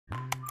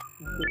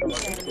Hey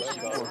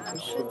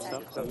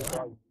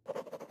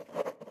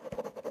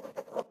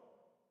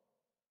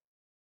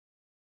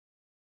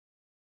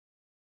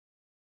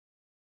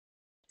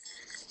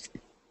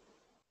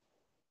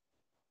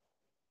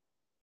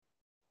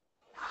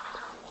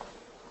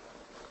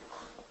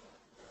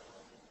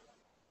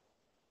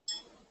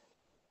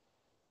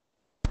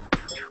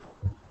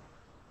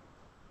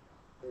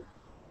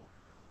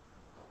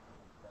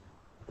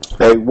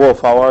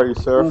Wolf, how are you,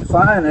 sir? I'm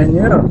fine, and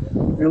you?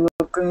 You're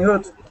looking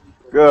good.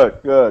 Good,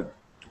 good.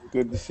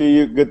 Good to see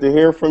you. Good to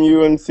hear from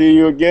you and see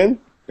you again.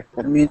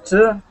 Me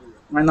too.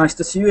 Nice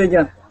to see you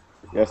again.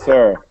 Yes,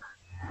 sir.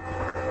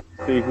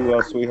 See who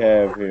else we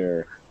have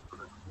here.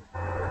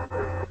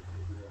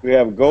 We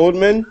have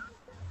Goldman.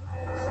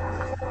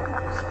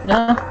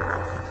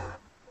 Yeah,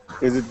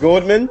 Is it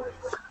Goldman?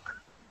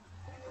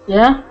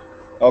 yeah,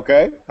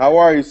 Okay. How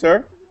are you,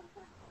 sir?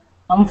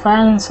 I'm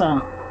fine,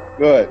 sir.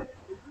 Good.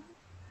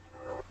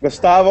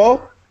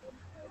 Gustavo,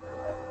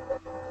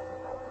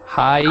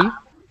 Hi,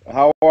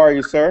 how are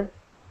you, sir?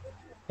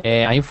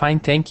 I'm fine,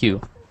 thank you.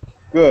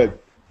 Good.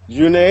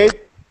 Junaid,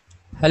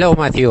 Hello,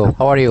 Matthew.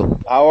 How are you?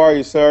 how are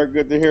you, sir?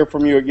 Good to hear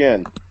from you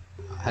again.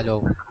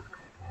 Hello.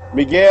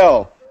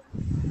 Miguel,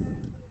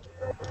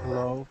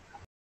 Hello.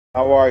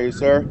 how are you,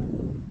 sir?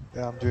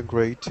 Yeah, I'm doing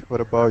great.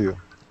 What about you?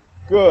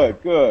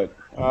 Good, good.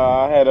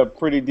 I had a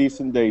pretty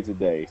decent day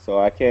today, so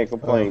I can't Uh,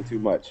 complain too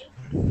much.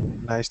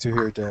 Nice to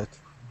hear that.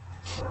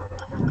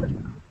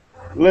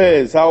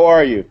 Liz, how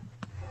are you?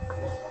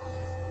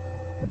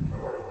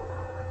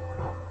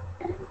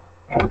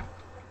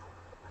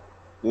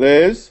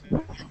 Liz,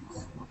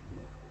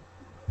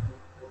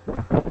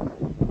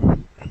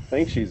 I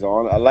think she's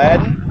on.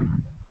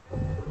 Aladdin?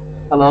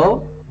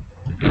 Hello?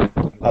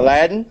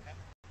 Aladdin,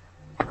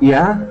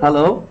 Yeah,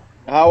 hello?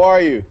 how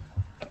are you?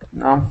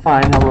 I'm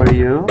fine, how are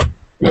you?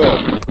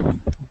 Good.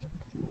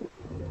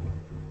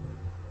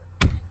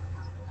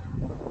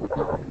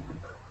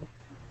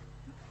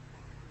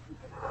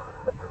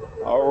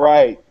 All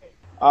right.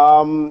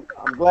 I'm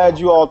glad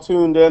you all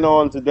tuned in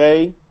on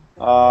today.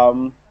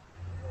 Um,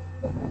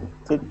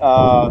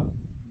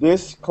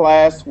 this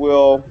class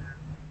will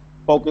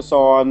focus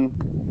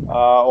on,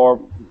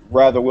 or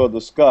rather, we'll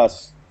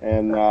discuss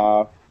and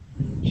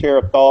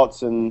share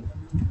thoughts and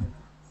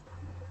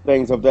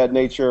things of that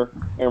nature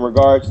in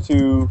regards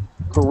to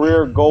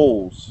career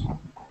goals.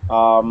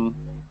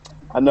 Um,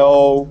 I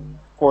know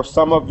for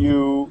some of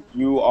you,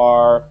 you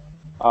are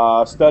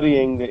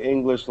studying the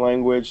English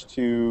language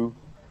to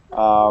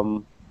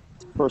um,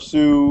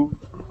 pursue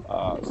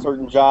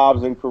certain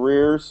jobs and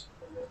careers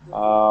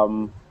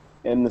um,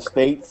 in the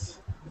States.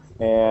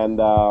 And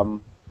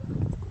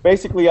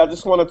basically, I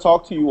just want to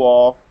talk to you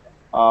all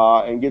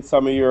and get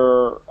some of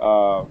your,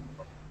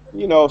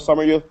 some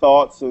of your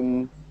thoughts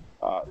and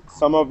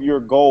some of your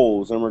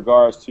goals in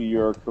regards to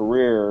your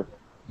career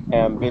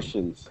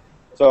ambitions.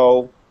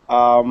 So,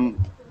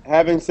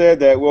 having said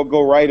that, we'll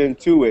go right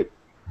into it.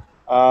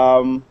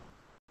 Um,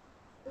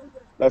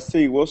 let's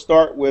see. We'll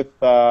start with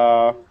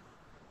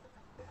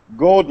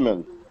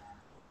Goldman.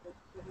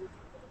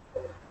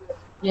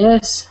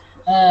 Yes,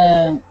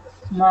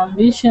 my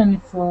ambition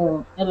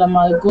for,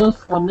 my goal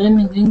for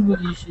learning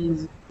English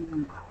is.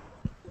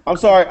 I'm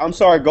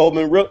sorry,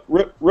 Goldman.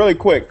 Really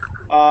quick.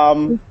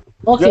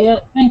 Okay, Just, yeah,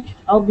 thank you.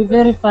 I'll be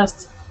very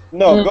fast.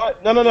 no, Uh, go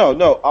ahead.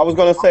 No. I was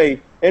gonna say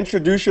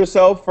introduce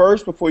yourself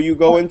first before you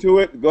go into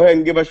it. Go ahead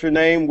and give us your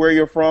name, where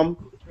you're from,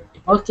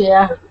 okay,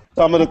 yeah.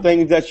 some of the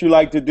things that you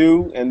like to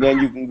do, and then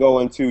you can go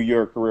into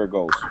your career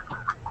goals.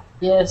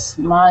 Yes,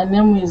 my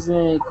name is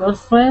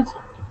Godfred.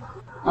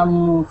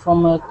 I'm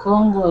from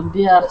Congo,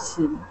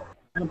 DRC,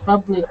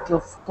 Republic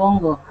of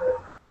Congo,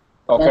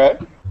 but Okay.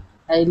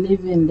 I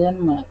live in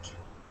Denmark.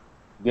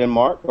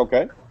 Denmark.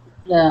 Okay.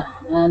 Yeah,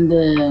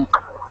 and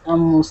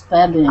I'm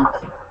studying.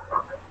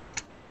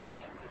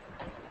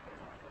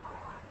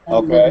 And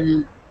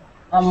Okay.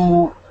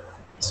 I'm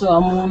so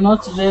I'm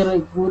not very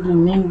good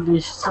in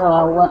English,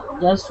 so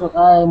that's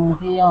why I'm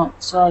here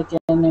so I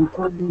can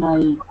improve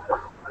my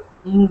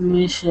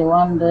English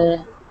one day.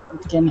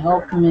 It can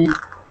help me.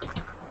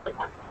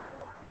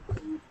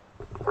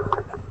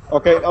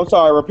 Okay. I'm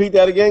sorry. Repeat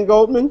that again,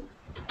 Goldman.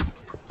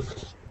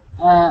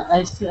 I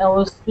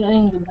was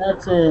saying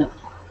that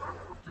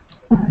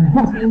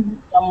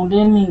I'm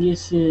learning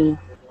is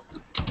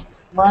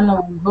one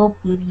will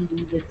help me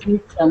in the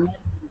future. Maybe.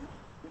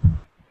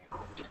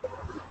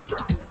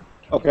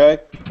 Okay.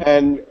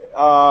 And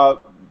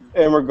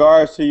in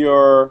regards to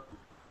your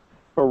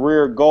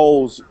career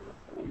goals,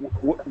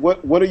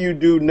 what do you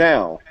do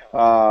now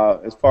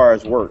as far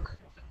as work?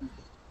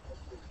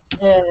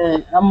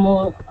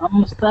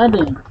 I'm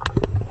studying.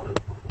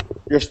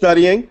 You're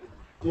studying.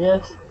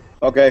 Yes,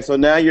 Okay. So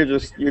now you're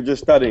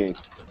just studying.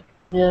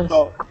 yes.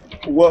 So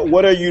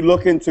what are you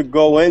looking to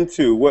go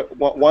into?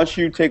 What once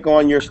you take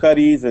on your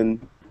studies and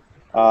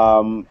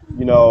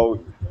you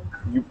know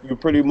you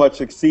pretty much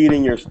succeed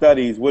in your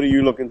studies, what are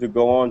you looking to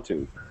go on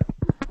to?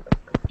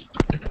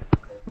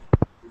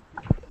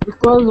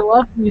 Because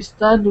what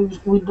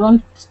we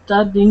don't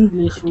study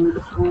English, we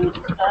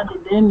study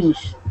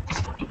Danish.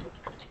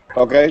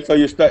 Okay, so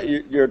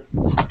you're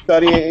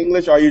studying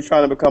English. Are you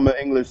trying to become an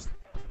English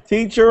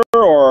teacher,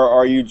 or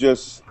are you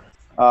just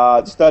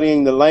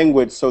studying the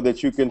language so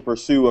that you can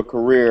pursue a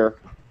career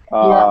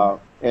Yeah,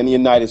 in the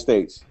United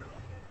States?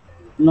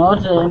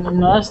 not in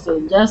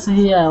university, just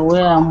here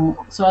where I'm,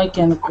 so I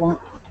can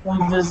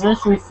conversate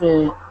with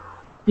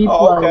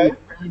people Oh, okay.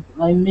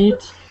 I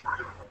meet.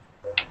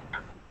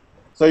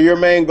 So your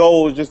main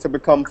goal is just to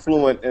become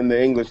fluent in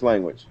the English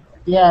language.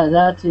 Yeah,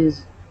 that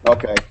is.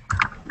 Okay.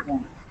 Yeah.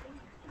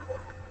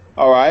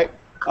 All right.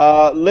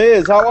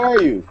 Liz, how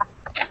are you?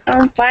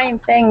 I'm fine,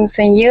 thanks.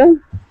 And you?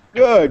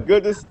 Good.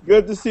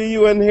 Good to see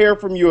you and hear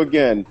from you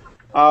again.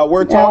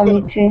 We're Oh,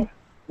 talking me too.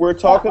 we're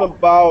talking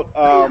about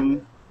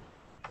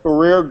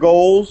career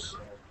goals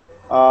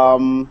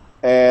and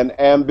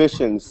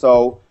ambitions.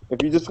 So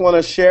if you just want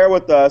to share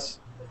with us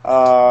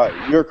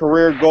your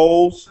career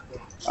goals,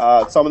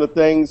 some of the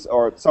things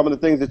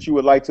that you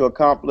would like to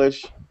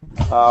accomplish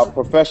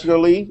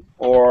professionally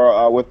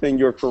or within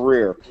your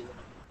career.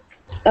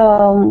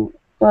 Um,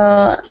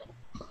 well,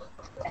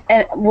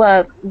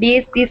 well,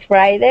 this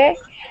Friday,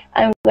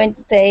 I'm going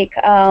to take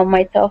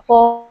my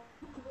TOEFL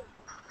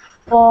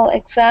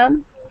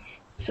exam.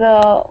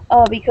 So,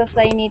 because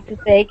I need to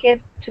take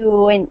it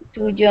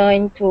to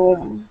join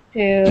to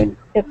the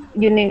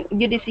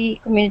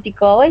UDC Community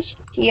College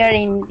here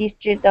in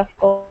District of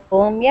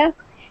Columbia,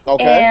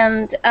 Okay.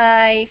 and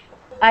I've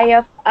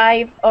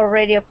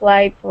already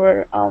applied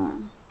for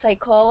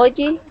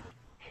psychology,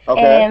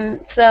 Okay.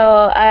 and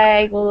so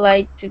I would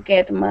like to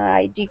get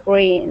my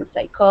degree in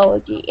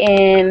psychology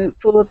and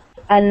put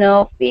an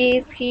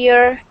office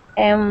here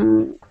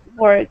and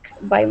work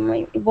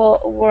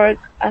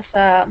as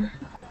a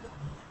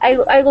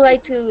I would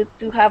like to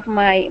have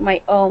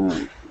my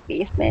own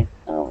business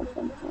or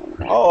something like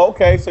that. Oh,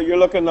 okay. So you're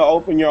looking to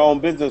open your own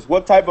business.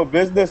 What type of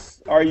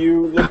business are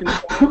you looking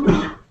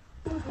for?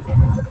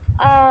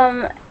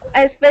 Um,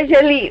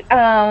 Especially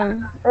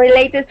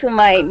related to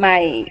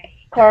my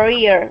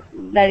career,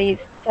 that is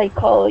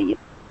psychology.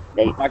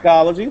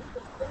 Psychology.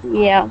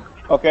 Yeah.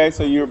 Okay.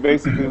 So you're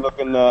basically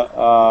looking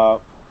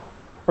to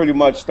pretty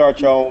much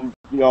start your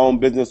own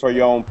business or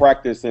your own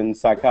practice in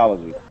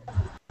psychology.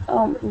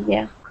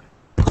 Yeah.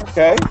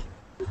 Okay.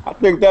 I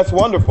think that's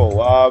wonderful.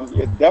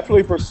 Yeah,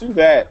 definitely pursue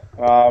that.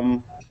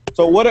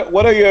 So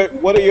what are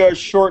your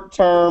short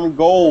term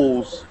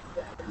goals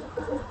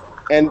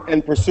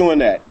and pursuing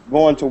that,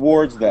 going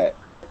towards that?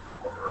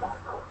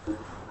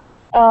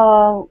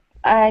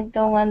 I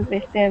don't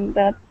understand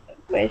that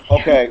question.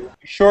 Okay,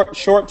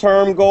 short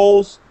term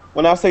goals.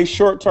 When I say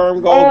short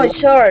term goals, Oh,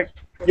 short.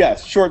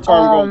 yes, short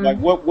term goals. Like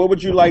Um, what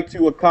would you like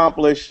to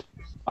accomplish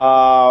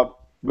uh,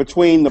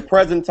 between the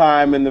present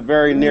time and the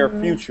very near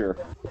mm, future?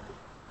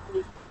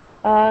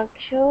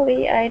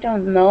 Actually, I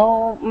don't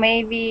know.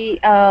 Maybe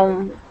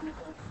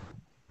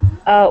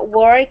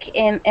work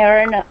and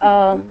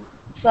earn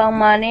some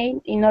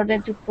money in order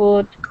to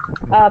put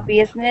a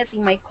business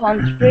in my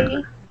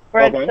country.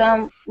 Okay.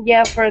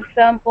 For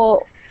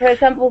example,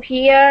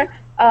 here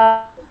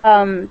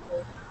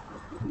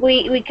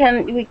we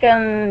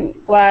can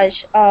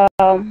wash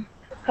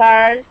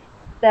cars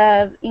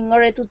that in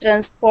order to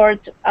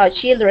transport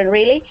children,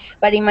 really.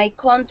 But in my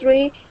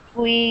country,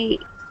 we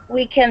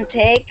we can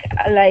take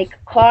like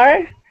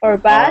car or Uh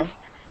bus, huh.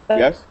 but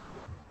Yes.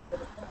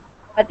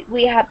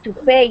 we have to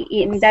pay,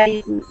 and that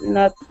is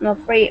not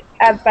free.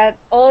 But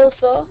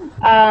also,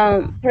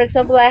 for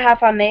example, I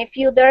have a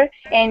nephew there,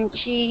 and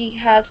she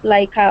has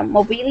like a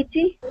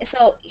mobility,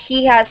 so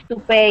he has to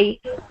pay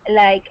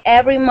like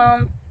every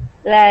month,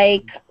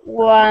 like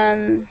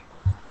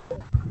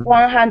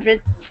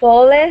 100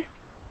 soles,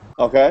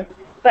 Okay.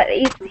 but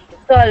it's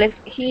soles.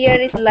 Here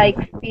is like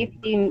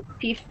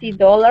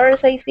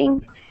 $50, I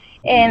think.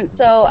 And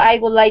so I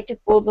would like to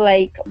put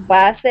like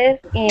bases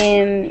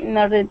in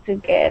order to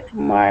get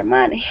more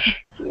money.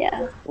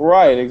 Yeah.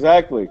 Right,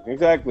 exactly.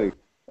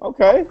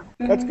 Okay,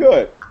 that's Hmm.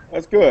 good.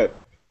 That's good.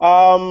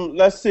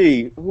 Let's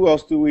see. Who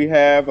else do we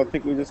have? I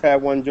think we just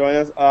had one join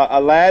us.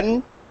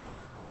 Aladdin,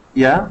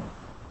 Yeah.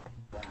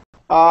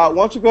 why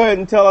don't you go ahead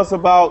and tell us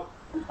about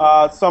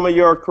some of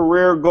your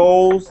career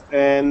goals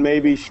and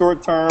maybe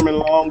short-term and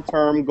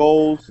long-term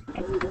goals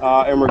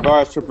in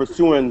regards to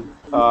pursuing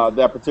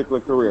that particular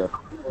career.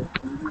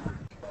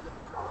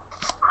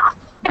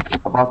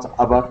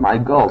 About my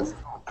goals.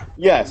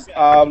 Yes,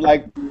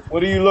 like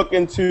what are you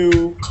looking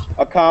to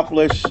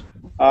accomplish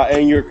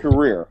in your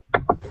career?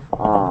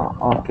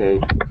 Okay.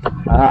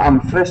 I'm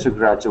fresh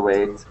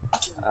graduate.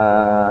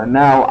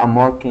 Now I'm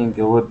working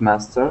a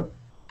webmaster.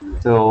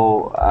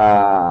 So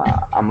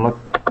I'm look.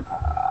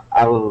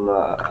 I will.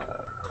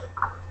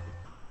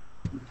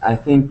 I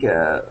think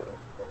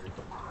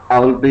I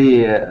will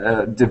be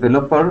a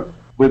developer,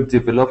 web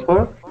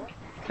developer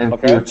in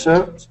Okay.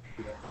 future.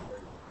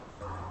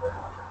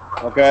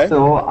 Okay.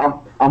 So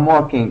I'm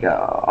working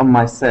on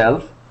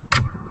myself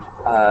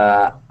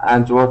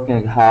and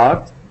working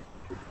hard.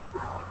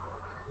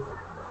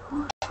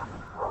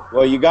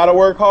 Well, you got to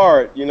work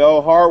hard. You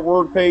know, hard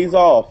work pays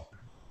off.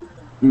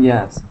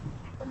 Yes.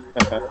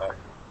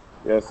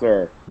 Yes,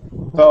 sir.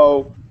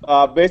 So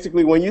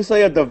basically, when you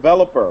say a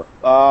developer,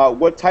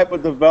 what type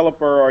of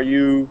developer are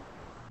you?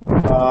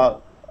 Uh,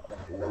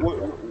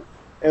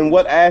 in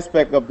what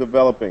aspect of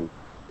developing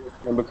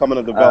and becoming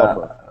a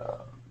developer?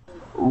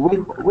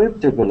 Web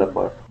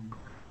developer.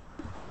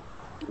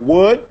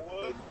 Wood?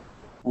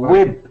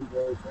 Web.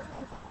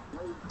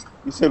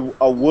 You said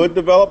a wood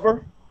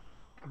developer?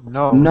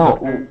 No. No,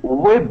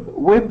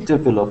 web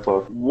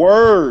developer.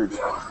 Word.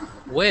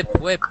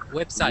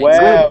 Website.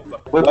 Web.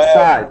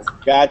 Website.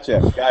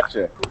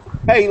 Gotcha.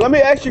 Hey, let me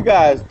ask you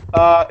guys.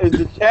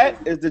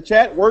 Is the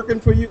chat working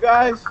for you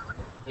guys?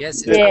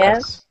 Yes.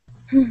 Yes.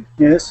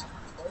 Yes.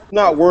 It's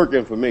not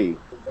working for me.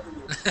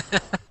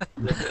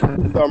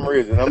 For some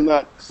reason. I'm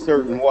not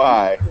certain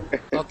why.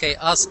 Okay,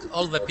 ask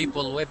all the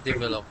people web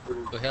develop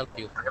to help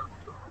you.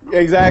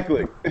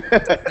 Exactly.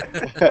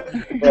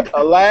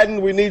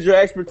 Aladdin, we need your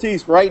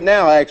expertise right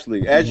now,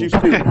 actually, as you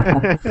speak.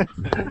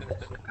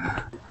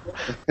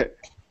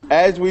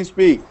 As we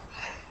speak.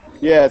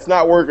 Yeah, it's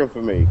not working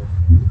for me.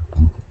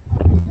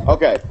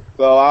 Okay,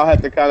 so I'll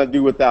have to kind of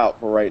do without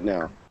for right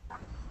now.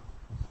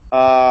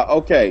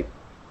 Okay.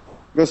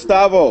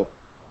 Gustavo,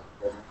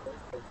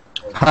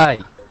 Hi.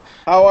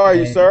 how are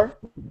you, sir?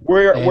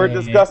 We're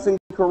discussing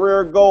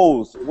career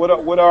goals. What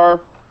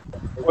are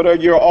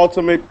your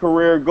ultimate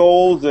career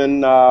goals,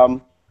 and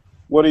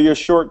what are your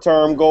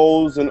short-term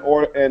goals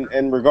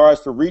in regards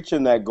to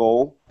reaching that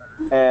goal,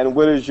 and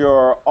what is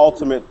your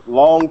ultimate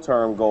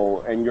long-term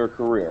goal in your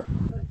career?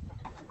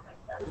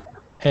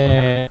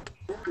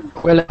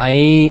 Well,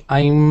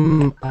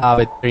 I'm a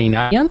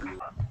veterinarian,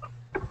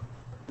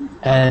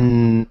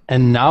 and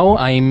now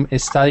I'm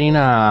studying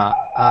a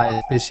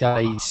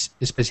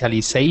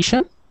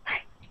specialization.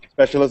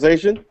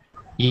 Specialization?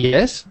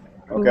 Yes.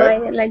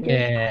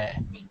 Okay.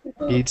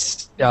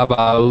 It's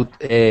about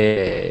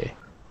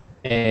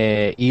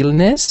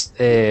illness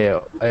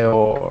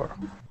or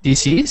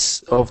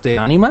disease of the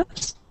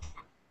animals.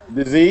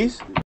 Disease?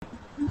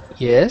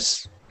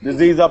 Yes.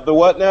 Disease up to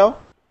what now?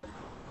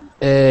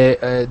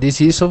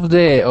 Disease of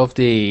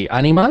the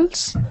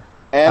animals.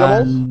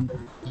 Animals?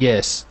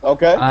 Yes.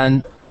 Okay.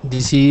 And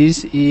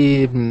disease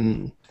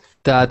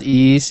that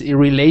is in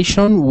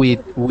relation with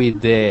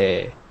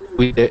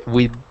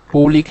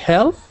public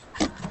health.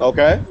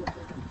 Okay.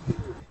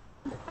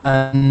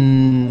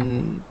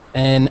 And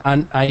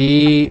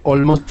I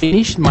almost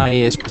finished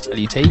my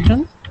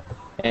specialization.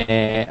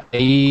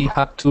 I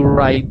have to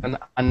write an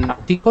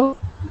article.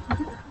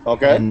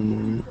 Okay.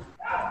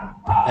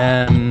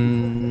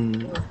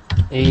 And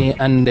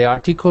the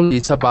article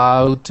is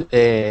about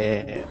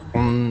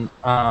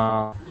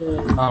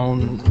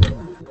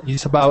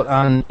it's about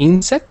an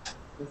insect.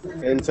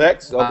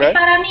 Insects. Okay.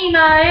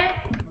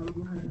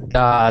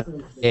 That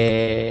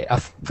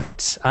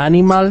affects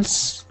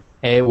animals,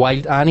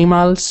 wild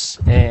animals,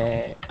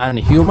 and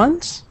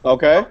humans.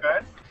 Okay.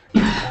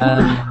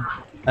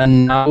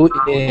 And now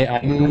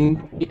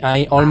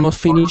I almost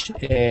finished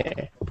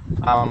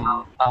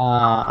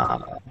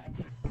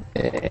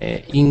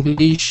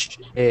English.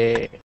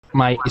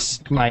 My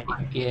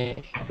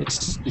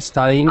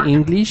studying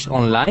English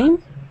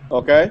online.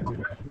 Okay.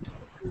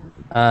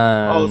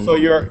 So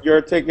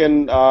you're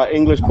taking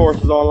English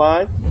courses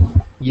online?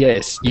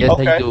 Yes, I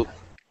Okay. do.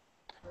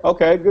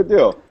 Okay, good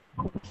deal.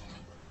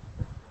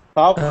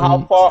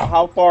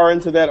 How far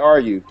into that are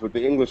you with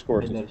the English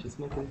courses?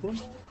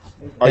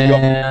 Are you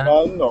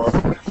done or?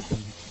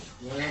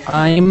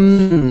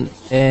 I'm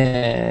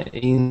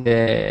in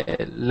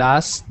the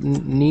last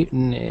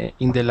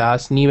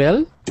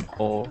level.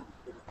 Or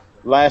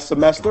Last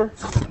semester?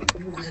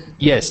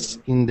 yes,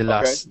 in the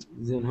last.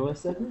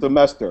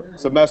 Semester.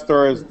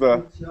 Semester is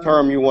the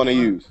term you want to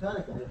use.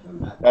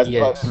 That's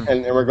Yes.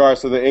 in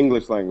regards to the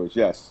English language.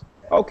 Yes.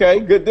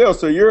 Okay, good deal.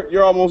 So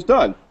you're almost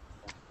done.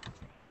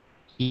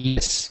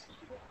 Yes.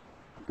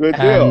 Good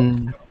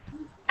deal.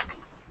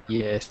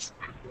 Yes.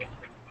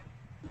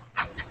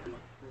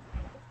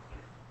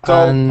 So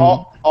And-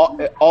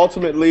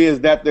 ultimately, is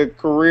that the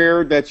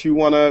career that you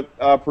want to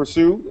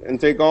pursue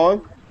and take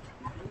on?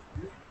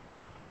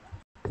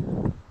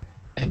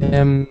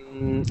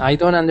 I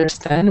don't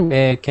understand.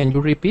 Can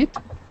you repeat?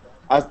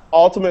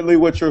 Ultimately,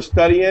 what you're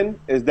studying,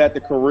 is that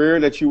the career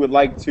that you would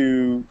like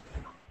to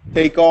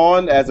take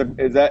on as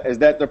is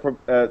that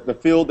the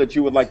field that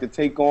you would like to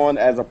take on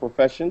as a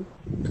profession?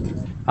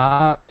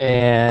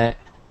 The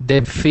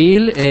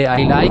field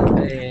I like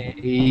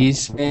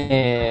is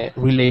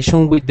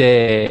relation with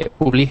the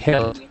public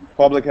health.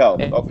 Public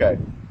health. Okay.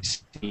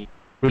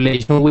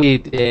 Relation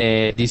with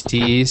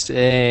disease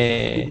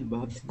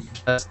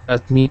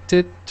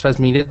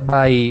transmitted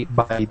by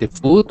the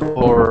food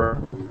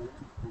or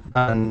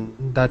and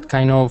that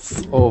kind of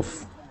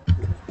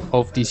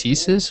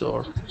diseases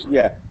or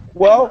Yeah.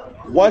 Well,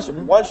 once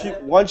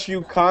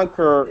you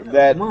conquer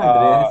that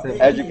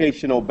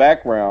educational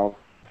background,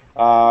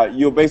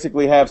 you'll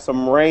basically have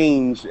some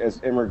range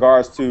in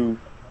regards to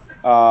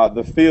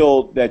the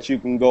field that you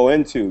can go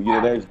into. You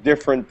know, there's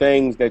different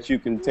things that you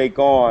can take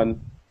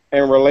on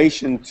in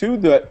relation to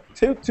that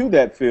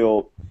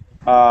field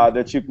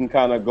that you can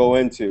kind of go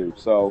into.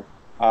 So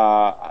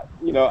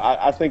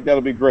I think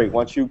that'll be great.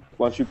 Once you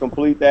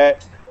complete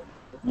that,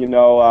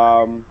 you'll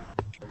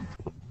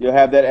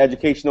have that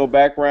educational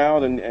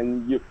background,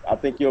 and I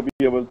think you'll be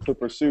able to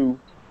pursue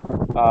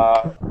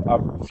a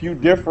few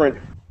different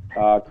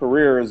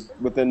careers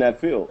within that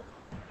field.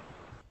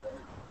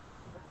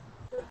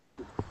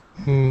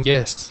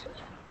 Yes.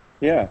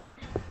 Yeah,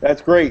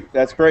 that's great.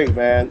 That's great,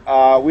 man.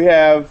 We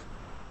have,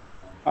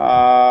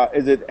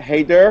 is it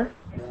Haider?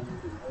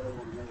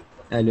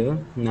 Hello,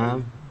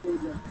 نعم.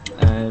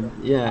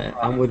 Yeah,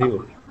 I'm with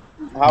you.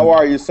 How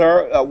are you,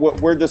 sir?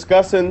 We're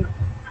discussing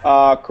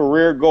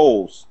career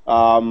goals.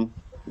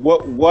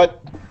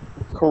 What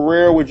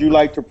career would you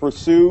like to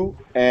pursue,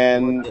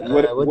 and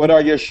what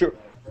are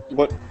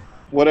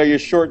your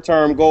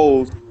short-term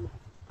goals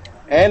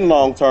and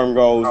long-term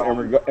goals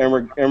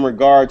in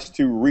regards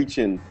to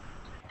reaching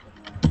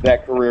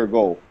that career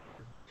goal?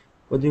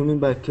 What do you mean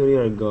by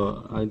career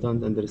goal? I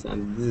don't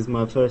understand. This is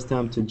my first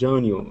time to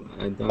join you.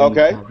 I don't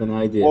Okay. have an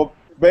idea. Well,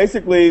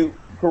 basically,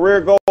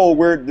 career goal,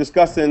 we're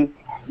discussing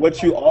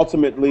what you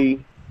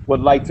ultimately would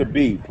like to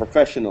be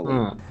professionally.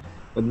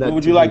 What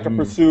would you like to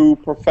pursue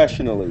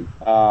professionally?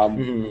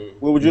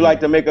 What would you like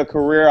to make a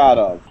career out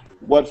of?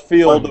 What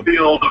field of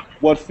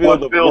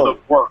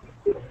work?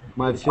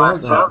 My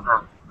field?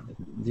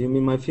 Do you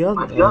mean my field?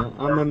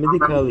 I'm a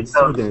medical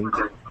student.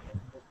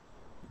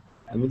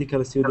 A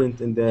medical student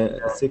in the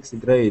 6th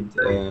grade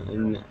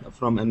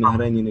from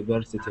Al-Nahrain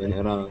University in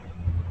Iraq.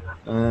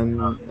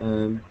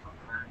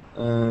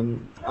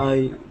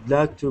 I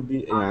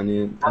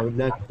would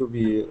like to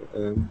be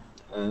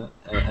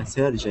a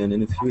surgeon in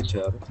the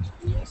future.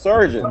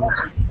 Surgeon?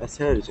 A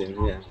surgeon,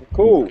 yeah.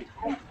 Cool.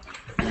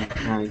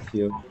 Thank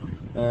you.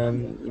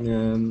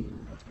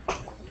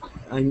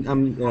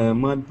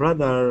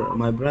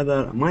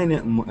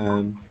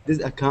 This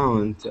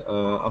account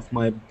of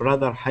my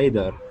brother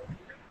Haider,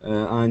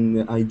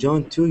 and I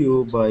joined to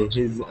you by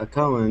his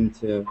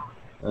account.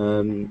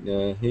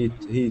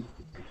 He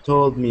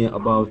told me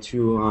about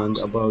you and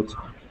about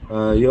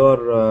your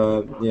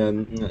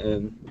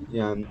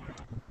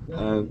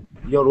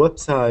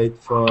website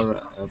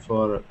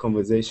for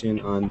conversation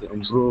and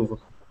improve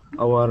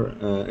our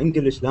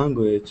English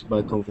language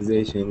by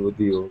conversation with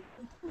you.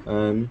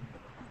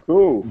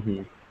 Cool.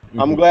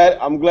 I'm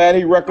glad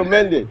he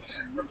recommended.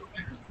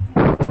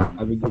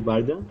 I beg your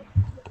pardon?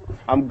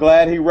 I'm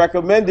glad he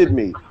recommended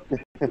me.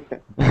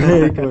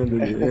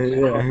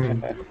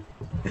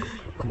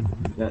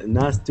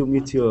 Nice to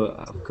meet you,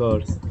 of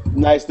course.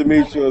 Nice to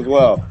meet you as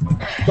well.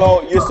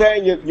 So you're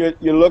saying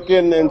you're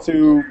looking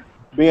into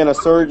being a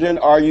surgeon.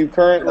 Are you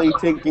currently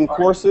taking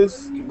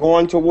courses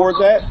going toward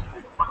that?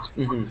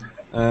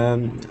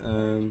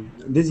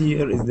 This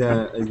year is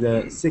the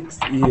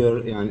 6th year,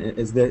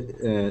 is the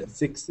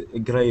 6th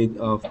grade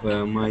of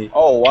my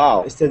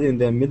study in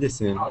the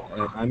medicine.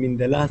 I mean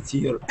the last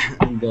year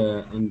in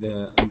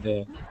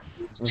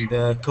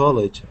the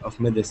college of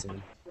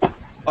medicine.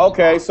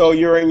 Okay, so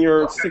you're in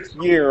your 6th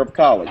year of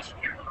college.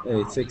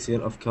 6th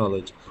year of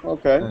college.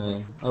 Okay.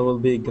 I will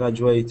be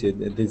graduated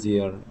this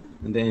year,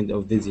 at the end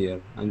of this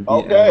year, and be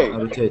Okay. a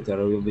rotator.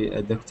 I will be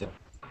a doctor.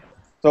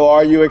 So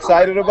are you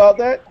excited about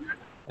that?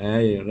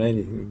 Hey,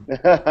 really.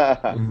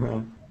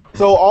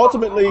 So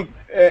ultimately,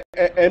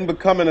 in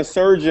becoming a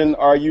surgeon,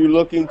 are you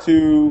looking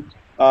to,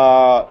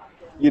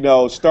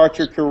 start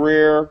your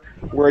career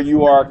where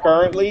you are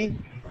currently?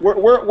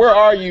 Where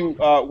are you?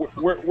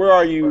 Where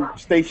are you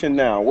stationed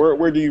now?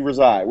 Where do you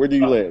reside? Where do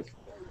you live?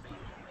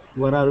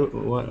 Where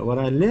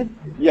I live?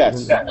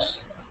 Yes.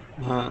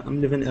 I'm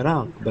living in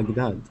Iraq,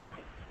 Baghdad.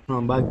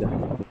 From Baghdad.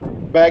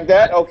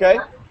 Baghdad. Okay.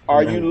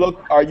 Are you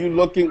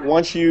looking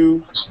once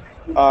you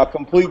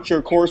complete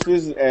your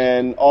courses,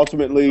 and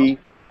ultimately,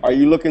 are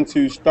you looking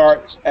to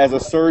start as a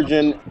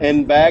surgeon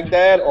in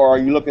Baghdad, or are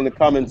you looking to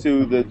come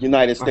into the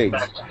United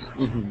States?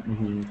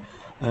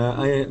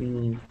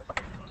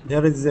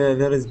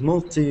 There is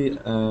multi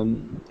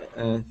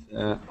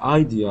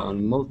idea and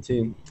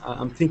multi.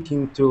 I'm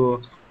thinking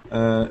to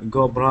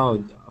go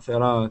abroad of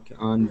Iraq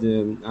and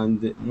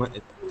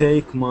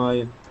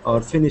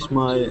finish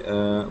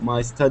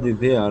my study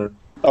there.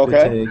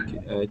 Okay.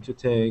 To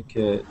take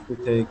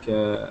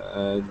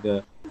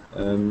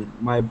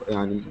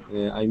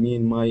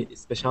my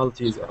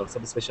specialties or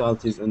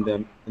subspecialties in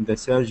the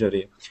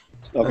surgery.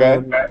 Okay.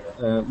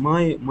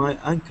 My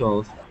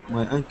uncles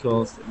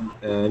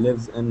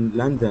lives in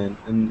London,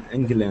 in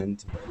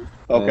England.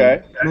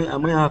 Okay. I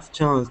may have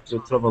chance to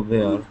travel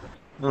there.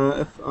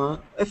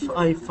 If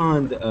I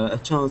find a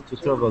chance to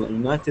travel in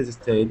United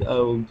States, I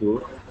will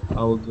do,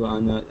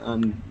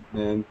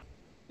 and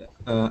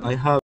I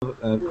have,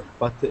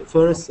 but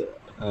first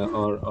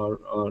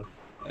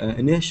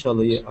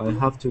initially I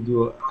have to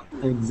do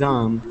an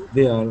exam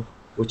there,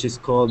 which is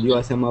called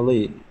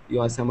USMLE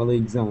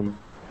exam.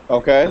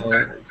 Okay.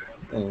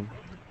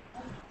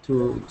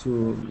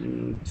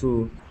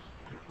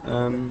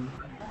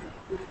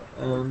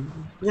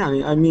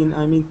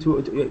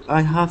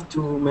 I have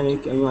to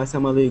make a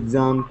USMLE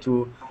exam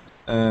to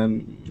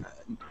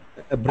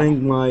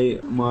bring my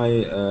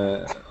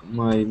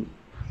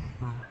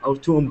or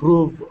to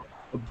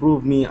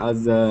improve me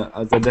as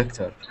a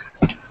doctor.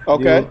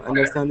 Okay. You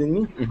understanding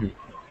me?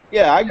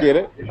 Yeah, I get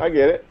it. I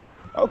get it.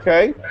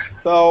 Okay.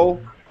 So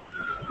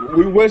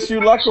we wish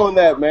you luck on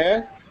that,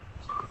 man.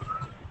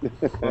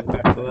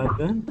 What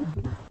then?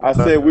 I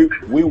said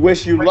we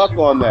wish you luck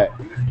on that.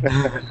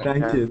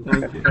 Thank you,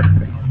 thank you.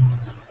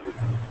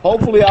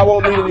 Hopefully, I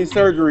won't need any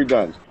surgery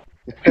done.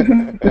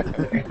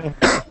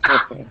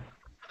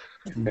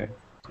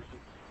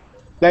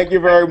 Thank you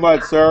very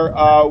much, sir.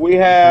 We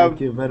have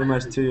Thank you very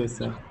much to you,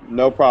 sir.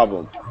 no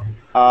problem.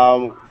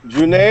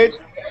 Junaid,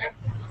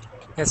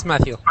 Yes,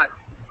 Matthew.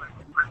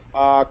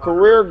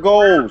 career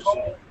goals.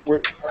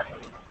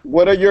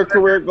 What are your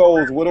career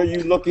goals? What are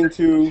you looking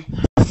to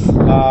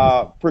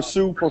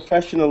pursue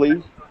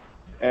professionally?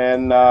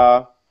 And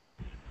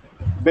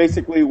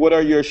basically, what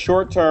are your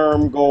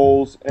short-term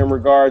goals in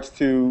regards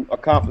to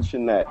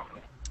accomplishing that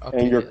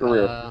in your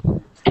career?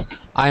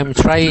 I'm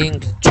trying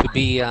to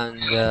be a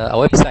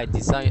website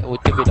design or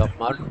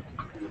developer,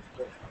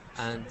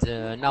 and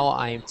now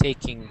I'm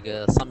taking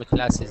some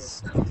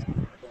classes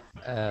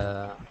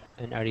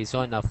in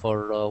Arizona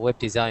for web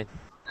design.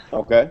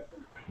 Okay.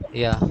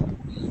 Yeah.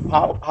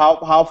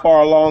 How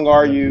far along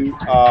are you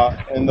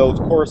in those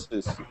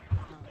courses?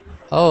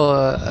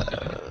 Oh,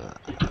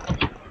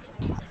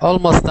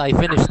 almost I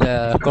finished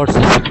the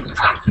courses.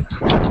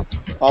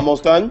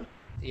 Almost done?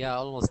 Yeah,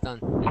 almost done.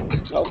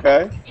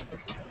 Okay.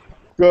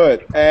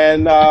 Good.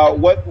 And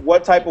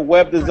what type of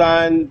web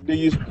design do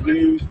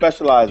you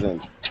specialize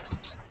in?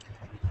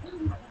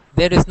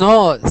 There is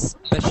no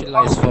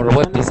specialized for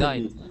web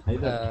design.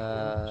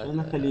 The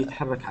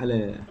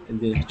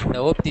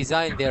web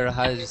design there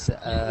has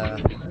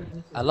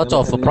a lot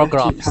of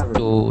programs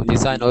to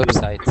design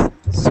websites,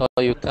 so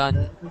you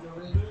can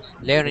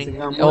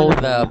learn all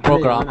the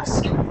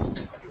programs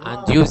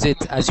and use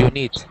it as you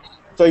need.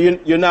 So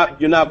you're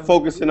not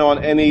focusing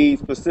on any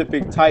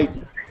specific type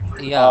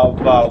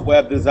of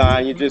web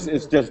design.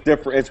 It's just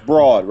different. It's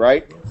broad,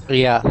 right?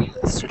 Yeah,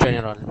 it's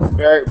general.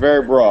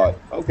 Very broad.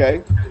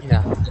 Okay.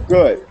 Yeah.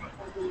 Good.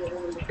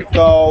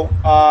 So,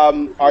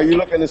 are you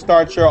looking to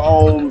start your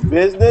own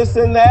business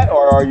in that,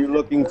 or are you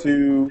looking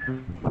to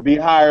be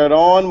hired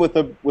on with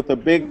a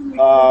big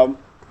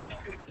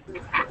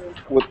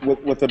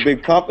with a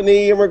big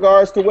company in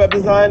regards to web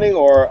designing,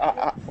 or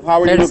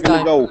how are you looking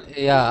to go?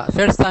 Yeah,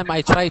 first time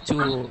I try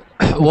to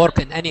work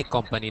in any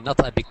company, not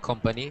a big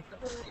company,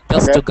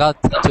 just to get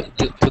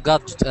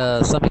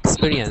some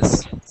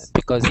experience,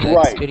 because the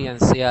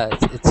experience,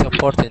 it's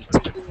important.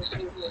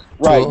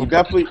 Right, you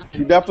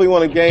definitely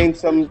want to gain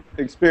some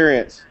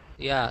experience.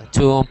 Yeah,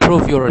 to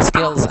improve your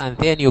skills, and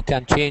then you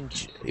can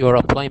change your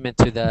employment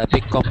to the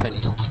big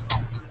company.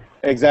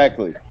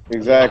 Exactly.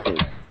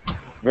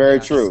 Very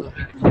true.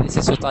 So this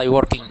is what I'm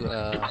working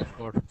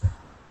for.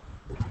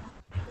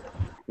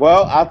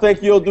 Well, I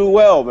think you'll do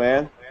well,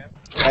 man.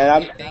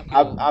 And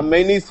I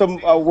may need some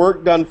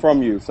work done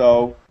from you,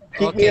 so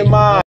keep me in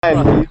mind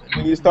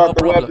when you start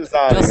the web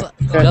designing.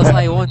 Just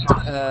I want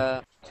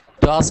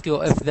to ask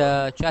you if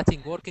the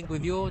chatting working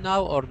with you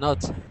now or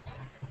not.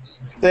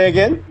 Say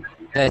again?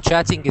 The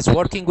chatting is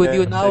working with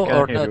you now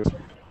or not?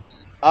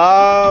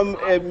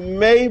 It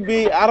may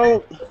be. I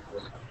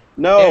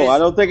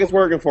don't think it's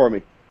working for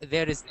me.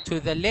 There is to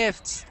the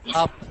left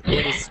up.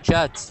 There is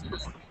chat.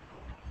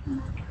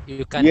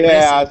 You can.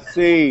 Yeah, I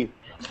see.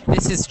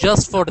 This is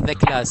just for the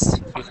class.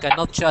 You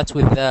cannot chat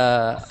with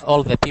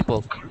all the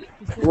people.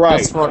 Right.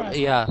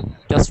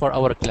 Just for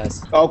our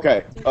class.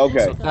 Okay.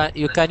 So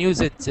you can use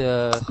it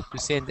to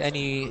send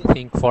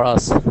anything for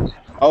us.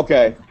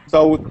 Okay.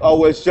 So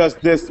it's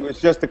just this.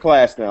 It's just the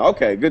class now.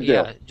 Okay. Good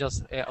deal.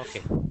 Yeah.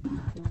 Okay.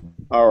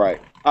 All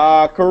right.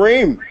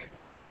 Kareem.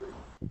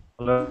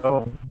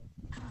 Hello.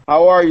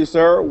 How are you,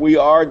 sir? We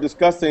are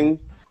discussing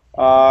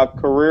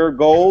career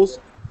goals.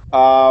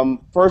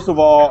 First of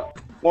all,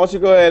 why don't you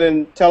go ahead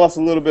and tell us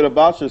a little bit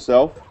about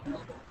yourself?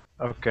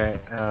 Okay.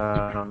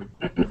 I'm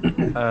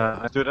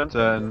a student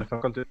in the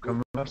Faculty of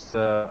Commerce,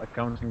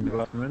 Accounting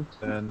Department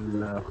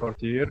in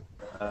fourth year.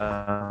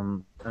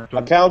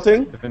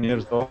 Accounting? 11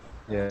 years old,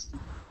 yes.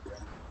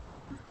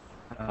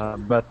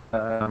 But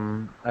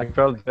I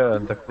failed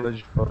in the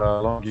college for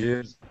long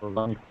years, for a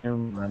long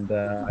time, and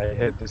I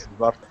hate this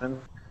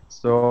department.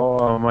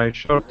 So my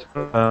short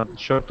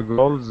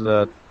goals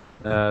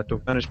to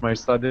finish my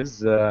studies,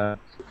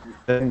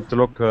 then to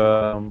look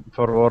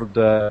forward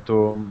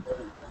to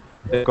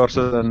take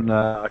courses in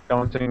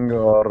accounting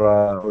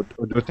or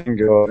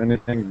auditing or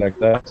anything like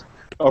that.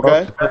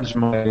 Okay. To finish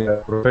my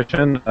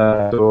profession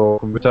to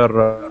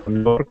computer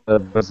work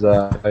because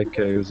I like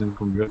using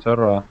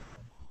computer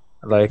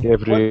like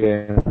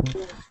every.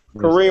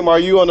 Kareem, are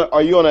you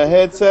on a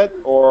headset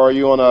or are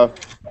you on a?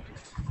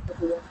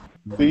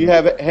 Do you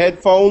have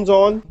headphones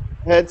on?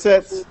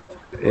 Headsets?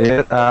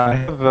 Yeah, I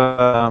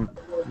have.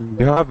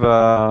 You have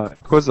a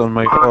quiz on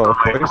my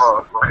voice.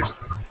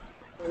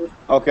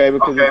 Okay,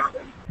 because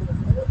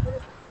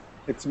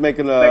it's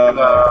making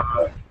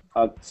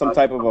some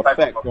type of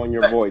effect on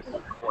your voice,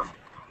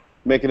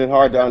 making it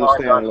hard to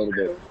understand a little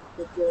bit.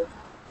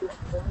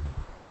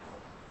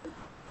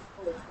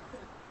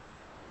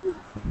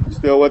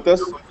 Still with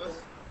us?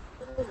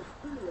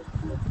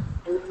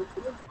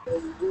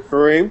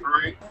 Kareem?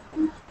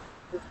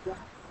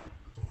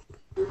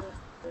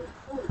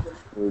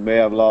 We may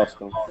have lost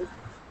him.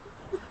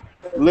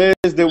 Liz,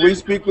 did we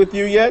speak with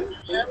you yet?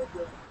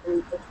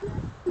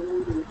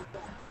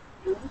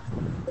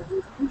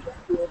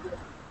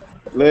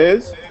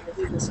 Liz?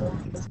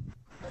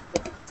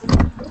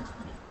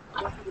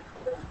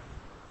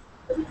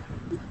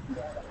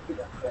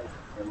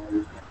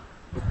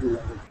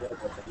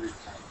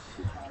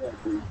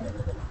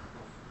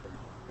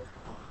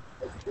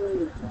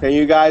 Can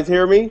you guys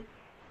hear me?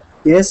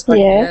 Yes.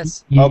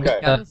 Yes. Okay.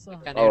 Can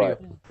All hear right.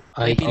 you.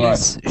 Maybe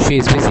she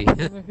is busy.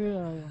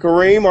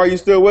 Kareem, are you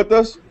still with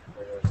us?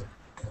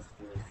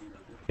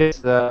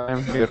 Yes,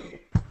 I'm here.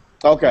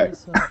 Okay.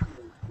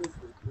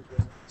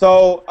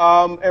 So,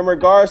 in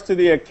regards to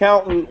the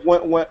accountant,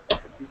 when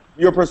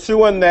you're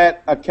pursuing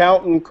that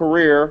accountant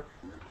career,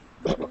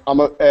 I'm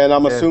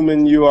Yes.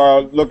 assuming you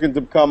are looking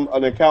to become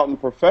an accountant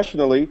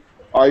professionally.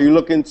 Are you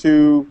looking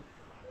to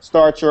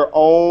start your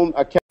own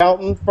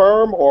accountant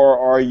firm, or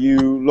are you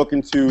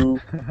looking to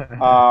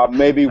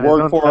maybe I work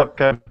don't for? have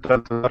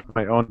capital to start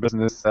my own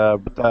business,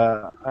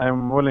 but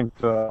I'm willing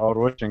to or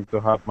wishing to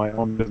have my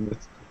own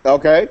business.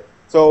 Okay.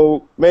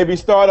 So maybe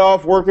start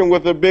off working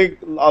with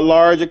a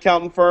large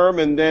accountant firm,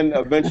 and then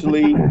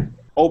eventually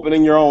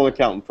opening your own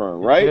accountant firm,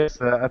 right? Yes,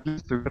 at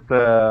least to get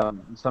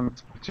some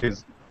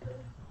expertise,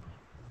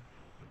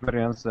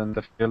 experience in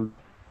the field.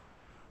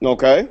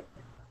 Okay.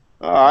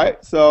 All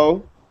right.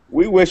 So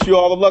we wish you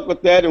all the luck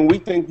with that, and we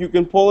think you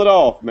can pull it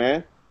off,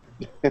 man.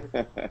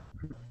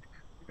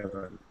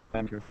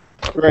 Thank you.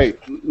 Great.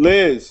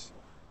 Liz,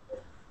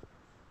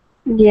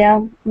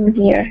 Yeah, I'm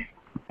here.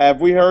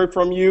 have we heard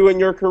from you and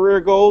your career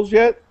goals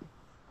yet?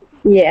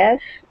 Yes.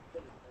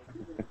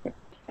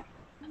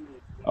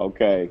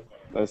 Okay.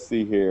 Let's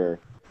see here.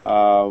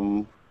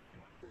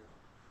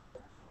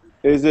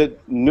 Is it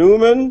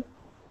Newman?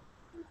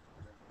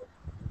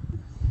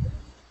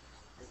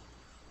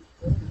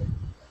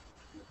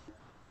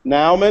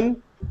 Nauman?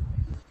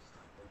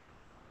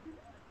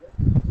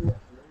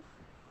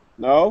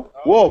 No?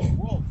 Wolf.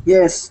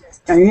 Yes.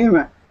 Can you hear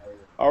me?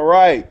 All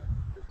right.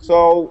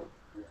 So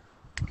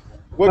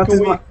What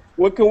is my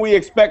what can we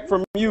expect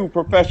from you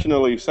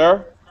professionally,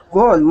 sir?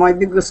 goal? My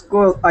biggest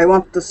goal, I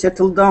want to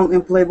settle down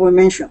in Playboy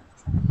Mansion.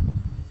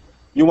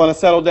 You want to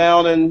settle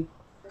down in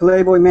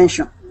Playboy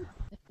Mansion.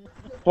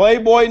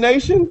 Playboy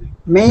Nation?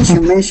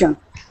 Mansion.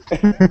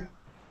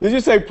 Did you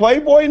say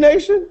Playboy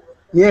Nation?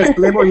 Yes,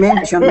 Playboy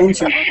Mansion.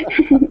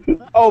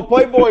 Oh,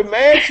 Playboy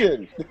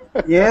Mansion.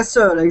 Yes,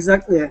 sir,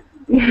 exactly.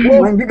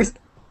 My biggest.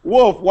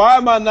 Wolf, why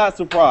am I not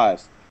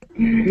surprised?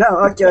 No,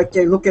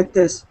 okay. Look at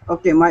this.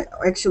 Okay,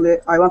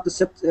 I want to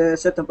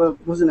set up a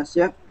business.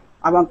 Yeah,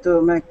 I want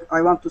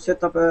to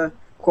set up a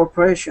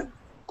corporation.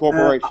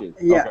 Corporation.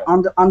 Yeah,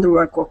 Okay.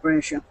 underwear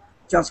corporation,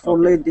 just for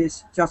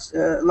ladies, just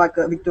like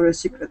a Victoria's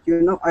Secret.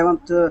 I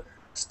want to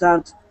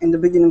start in the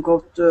beginning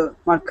of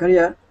my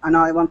career, and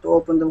I want to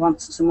open the one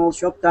small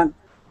shop, then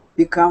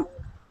become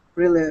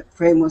really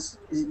famous,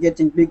 is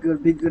getting bigger.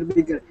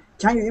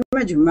 Can you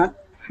imagine, man?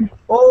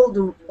 All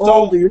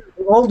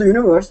the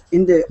universe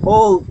in the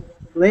all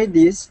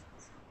ladies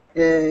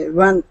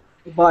when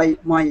buy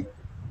my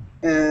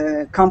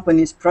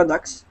company's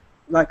products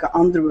like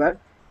underwear,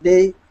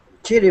 they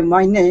carry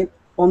my name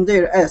on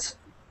their ass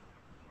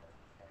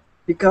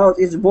because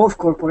it's both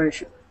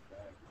corporation.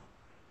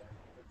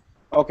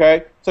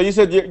 Okay. So you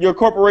said your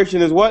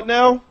corporation is what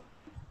now?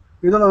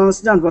 You don't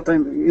understand what I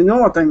mean. You know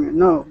what I mean?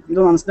 No, you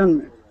don't understand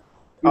me.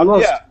 You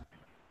lost. Yeah.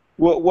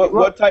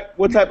 What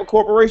type of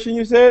corporation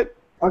you said?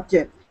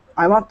 Okay,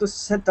 I want to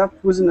set up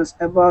business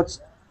about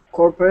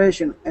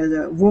corporation as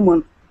a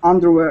woman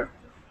underwear.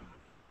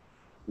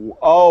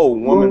 Oh,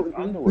 woman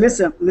underwear.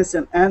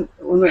 Listen, and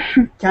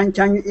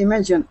can you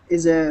imagine?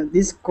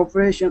 This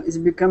corporation is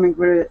becoming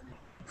very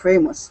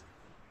famous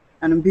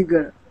and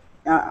bigger.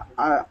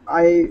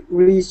 I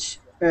reach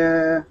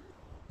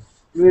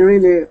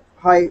really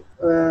high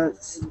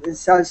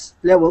sales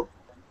level.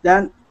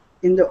 Then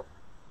in the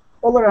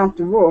all around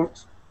the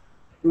world,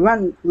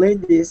 when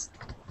ladies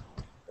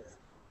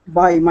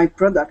buy my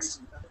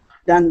products,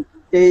 then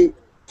they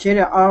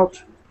carry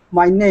out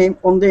my name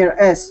on their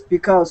ass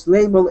because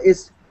label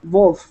is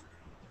Wolf.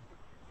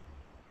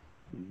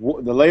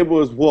 The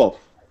label is Wolf.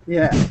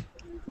 Yeah.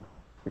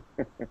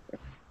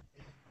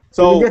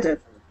 So you get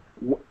it?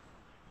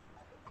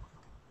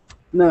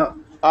 No.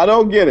 I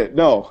don't get it.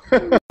 No.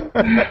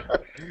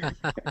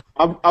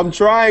 I'm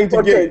trying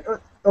to get.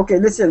 Okay.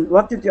 Listen.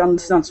 What did you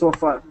understand so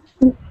far?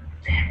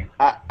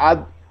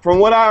 From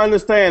what I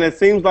understand, it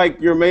seems like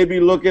you're maybe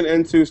looking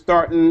into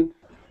starting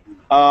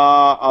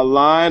a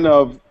line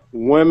of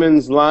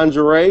women's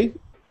lingerie.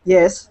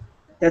 Yes,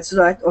 that's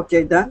right.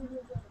 Okay, then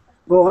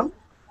go on.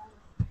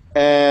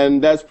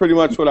 And that's pretty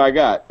much what I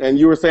got. And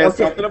you were saying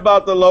something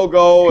about the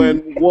logo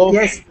and Wolf.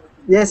 Yes.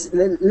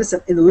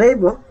 Listen, the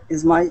label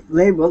is my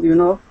label.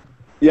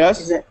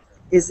 Yes.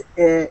 Is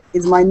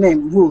my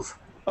name Wolf.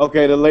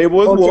 Okay, the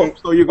label is Wolf.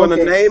 So you're gonna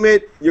name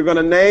it. You're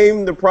gonna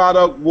name the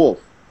product Wolf.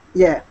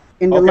 Yeah,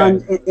 in the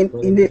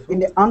Okay. in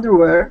the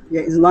underwear,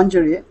 yeah, is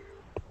lingerie.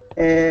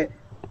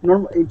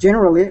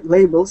 Generally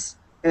labels.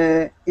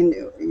 In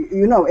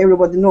you know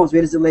everybody knows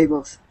where is the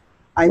labels.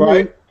 I mean,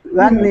 Right.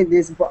 when it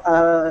is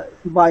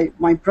buy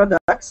my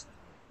products,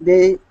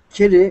 they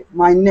carry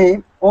my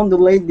name on the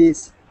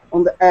ladies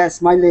on the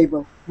ass, my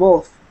label,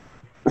 Wolf.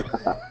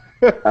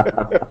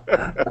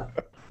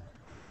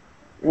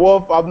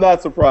 Wolf, I'm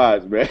not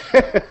surprised, man.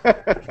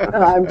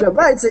 I'm just,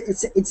 but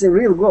it's a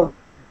real goal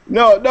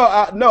No,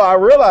 I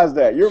realize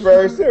that. You're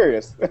very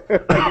serious.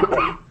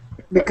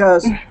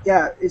 because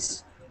yeah,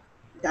 it's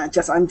yeah,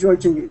 just I'm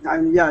joking.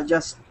 I'm yeah,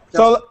 just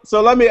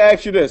So let me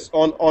ask you this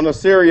on a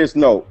serious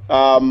note.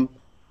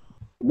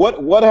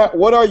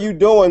 What are you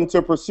doing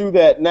to pursue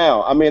that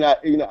now? I mean,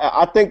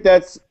 I think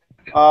that's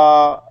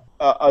I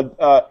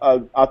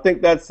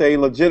think that's a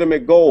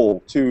legitimate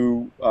goal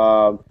to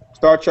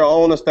start your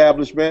own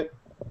establishment.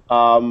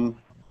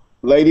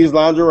 Ladies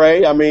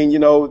lingerie. I mean,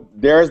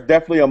 there's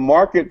definitely a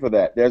market for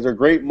that. There's a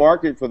great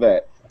market for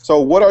that. So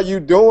what are you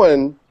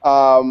doing?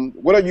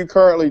 What are you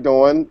currently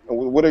doing?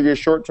 What are your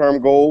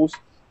short-term goals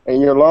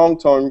and your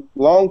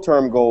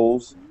long-term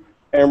goals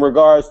in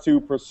regards to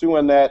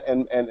pursuing that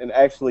and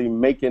actually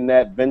making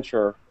that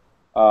venture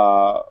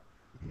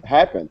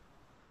happen?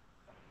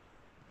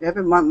 yeah,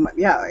 but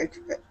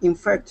in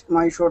fact,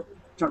 my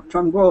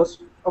short-term goals.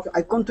 Okay,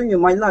 I continue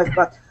my life,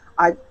 but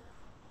I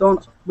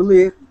don't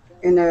believe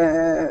in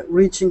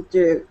reaching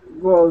the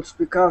goals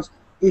because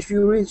if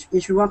you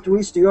want to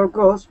reach your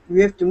goals,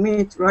 you have to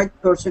meet right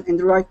person in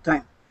the right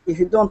time. If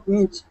you don't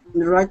meet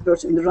the right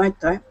person in the right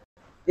time,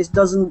 it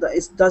doesn't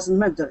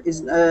matter.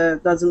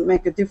 It doesn't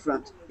make a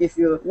difference. If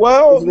you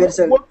Well, it's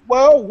very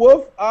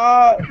Wolf,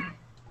 I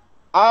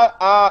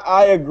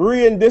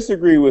agree and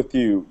disagree with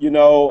you.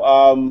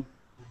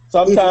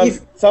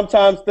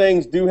 Sometimes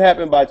things do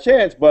happen by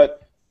chance, but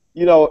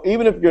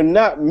even if you're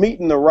not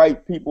meeting the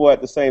right people at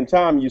the same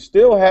time, you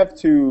still have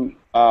to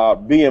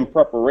be in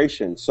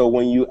preparation. So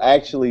when you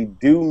actually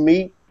do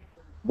meet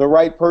the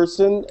right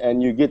person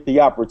and you get the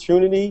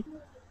opportunity,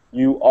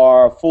 you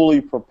are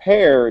fully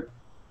prepared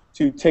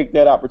to take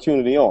that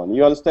opportunity on.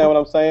 You understand what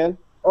I'm saying?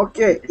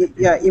 okay.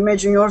 Yeah,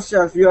 imagine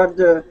yourself. You are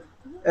the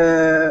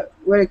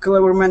very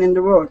clever man in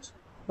the world,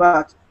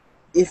 but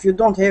if you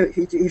don't get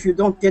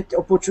the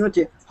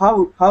opportunity,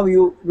 how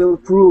you will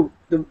prove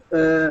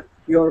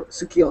your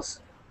skills?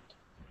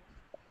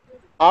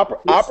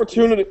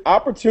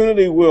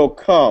 Opportunity will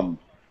come.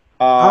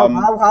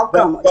 How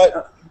come?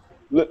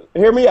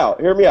 Hear me out.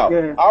 Hear me out.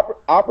 Yeah.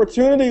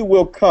 Opportunity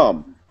will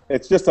come.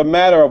 It's just a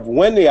matter of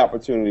when the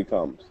opportunity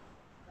comes.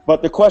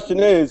 But the question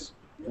is,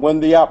 when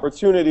the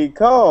opportunity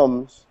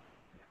comes,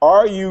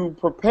 are you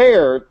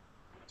prepared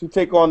to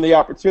take on the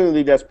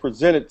opportunity that's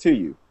presented to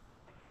you?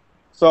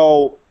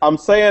 So I'm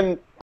saying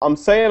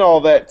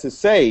all that to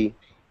say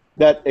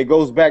that it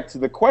goes back to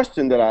the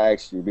question that I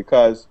asked you,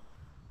 because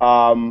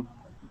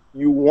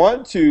you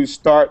want to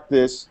start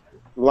this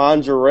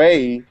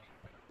lingerie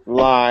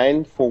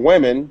line for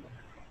women,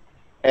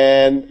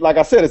 and like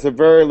I said, it's a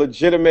very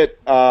legitimate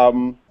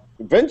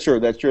venture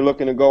that you're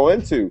looking to go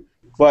into,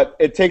 but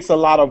it takes a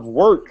lot of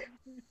work,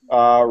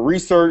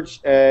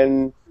 research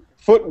and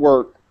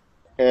footwork,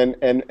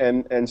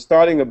 and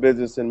starting a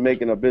business and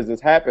making a business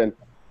happen.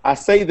 I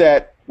say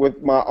that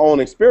with my own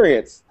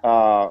experience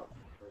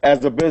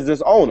as a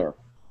business owner.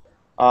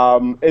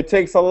 It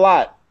takes a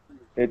lot.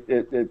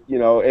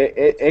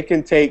 It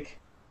can take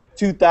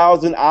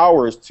 2,000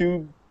 hours,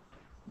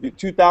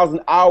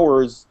 2,000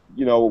 hours,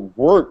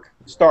 work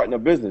starting a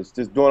business,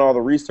 just doing all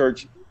the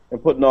research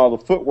and putting all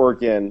the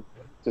footwork in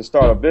to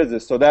start a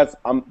business. So that's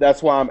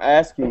why I'm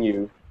asking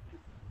you,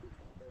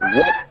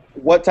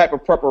 what type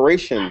of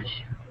preparation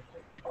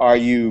are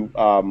you?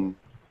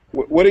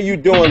 What are you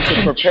doing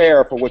to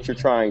prepare for what you're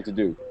trying to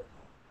do?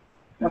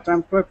 But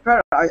I'm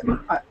prepared. I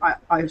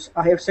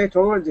have said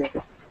already.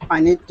 I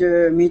need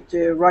to meet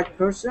the right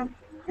person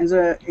in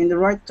the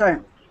right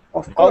time.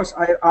 Of course,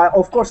 I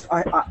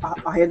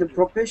had a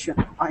profession.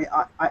 I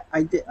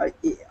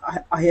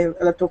have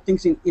a lot of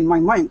things in my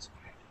mind.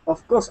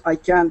 Of course, I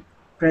can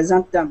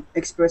present them,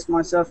 express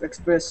myself,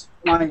 express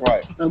my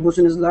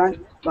business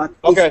line. But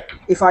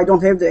if I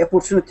don't have the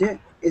opportunity,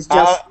 it's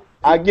just.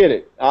 I get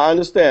it. I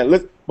understand.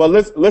 Let's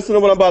listen to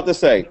what I'm about to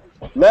say.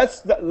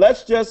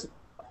 Let's just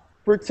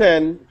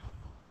pretend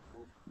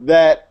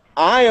that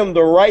I am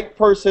the right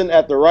person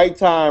at the right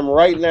time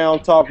right now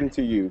talking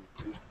to you,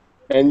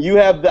 and you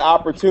have the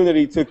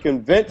opportunity to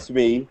convince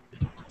me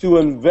to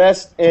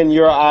invest in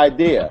your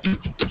idea.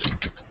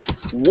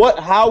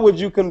 How would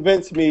you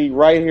convince me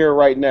right here,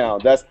 right now?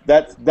 That's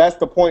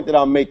the point that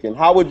I'm making.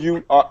 How would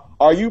you?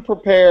 Are you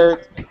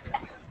prepared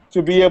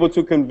to be able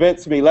to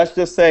convince me? Let's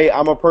just say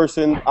I'm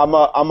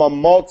a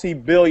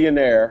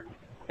multi-billionaire,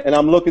 and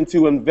I'm looking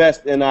to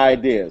invest in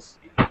ideas.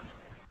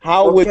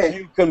 How would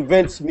you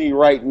convince me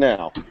right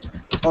now?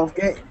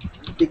 Okay,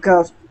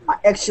 because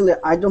actually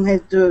I don't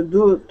have to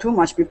do too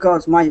much,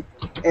 because my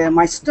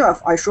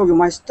stuff, I show you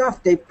my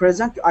stuff, they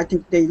present. I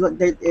think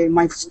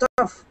my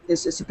stuff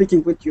is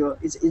speaking with you.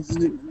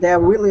 They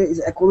really is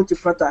a quality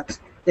product.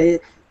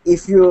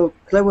 If you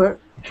clever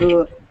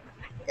to,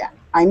 yeah,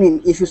 I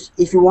mean,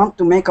 if you want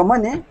to make a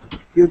money,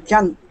 you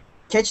can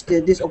catch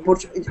this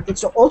opportunity.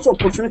 It's also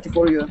opportunity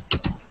for you.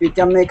 You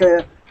can make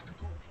a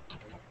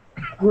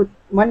good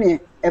money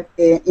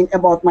in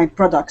about my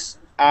products.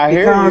 I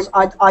hear Because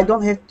you. I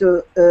don't have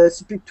to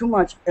speak too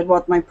much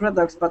about my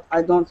products, but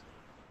I don't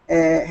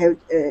have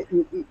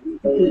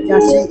you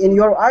can see in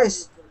your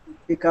eyes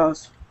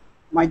because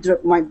my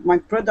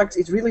product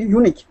is really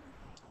unique.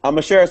 I'm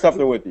gonna share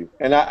something with you,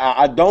 and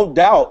I don't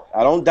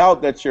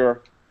doubt that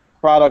your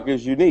product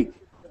is unique,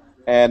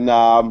 and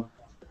I'm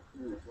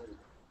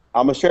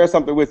gonna share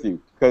something with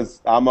you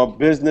because I'm a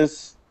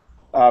business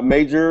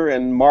major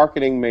and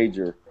marketing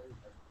major.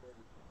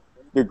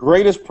 The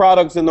greatest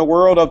products in the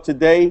world of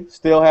today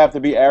still have to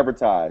be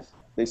advertised.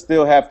 They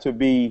still have to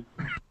be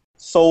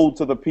sold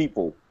to the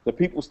people. The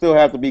people still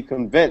have to be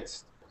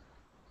convinced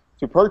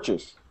to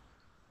purchase.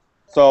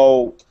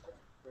 So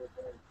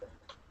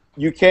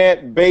you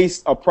can't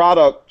base a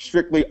product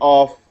strictly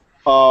off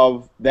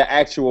of the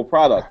actual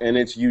product and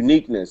its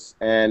uniqueness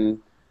and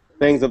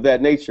things of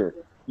that nature.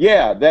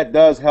 Yeah, that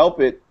does help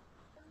it,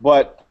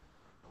 but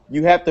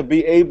you have to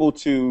be able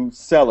to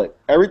sell it.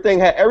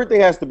 Everything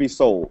has to be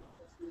sold.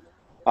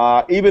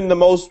 Even the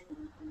most,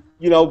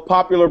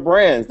 popular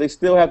brands, they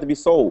still have to be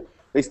sold.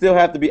 They still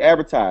have to be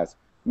advertised.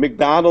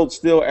 McDonald's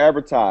still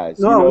advertise.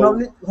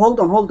 No, hold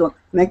on.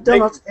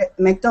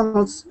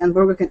 McDonald's and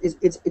Burger King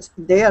it's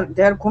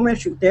their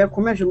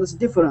commercial is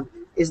different.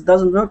 It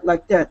doesn't work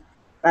like that.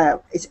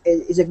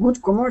 It's a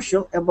good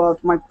commercial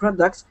about my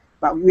products,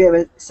 but we have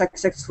a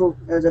successful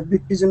as a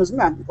big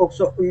businessman.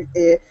 Also, you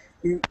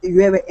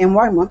have an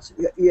environment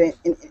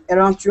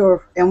around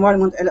your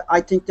environment.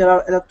 I think there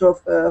are a lot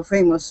of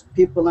famous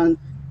people and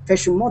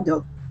fashion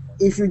model.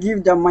 If you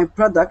give them my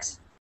products,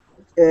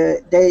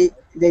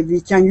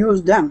 we can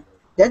use them.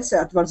 That's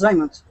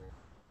advertisement.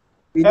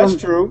 That's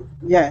true.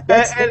 Yeah,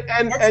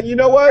 and you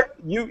know what?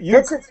 You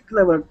that's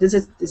clever. This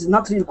is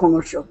not real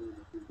commercial.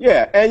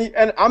 Yeah,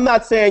 and I'm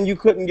not saying you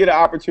couldn't get an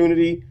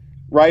opportunity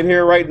right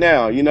here, right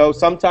now.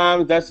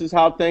 Sometimes that's just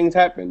how things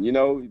happen.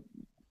 You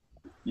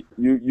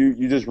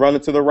just run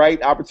into the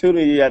right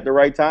opportunity at the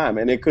right time,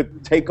 and it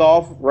could take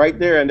off right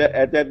there and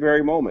at that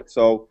very moment.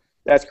 So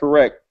that's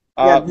correct.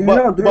 Do you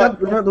know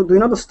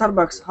the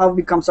Starbucks how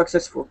become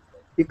successful?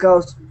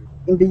 Because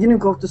in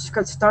beginning of the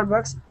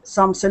Starbucks,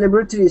 some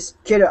celebrities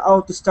carry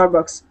out the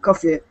Starbucks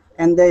coffee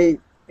and they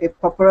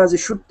paparazzi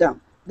shoot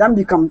them. Then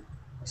become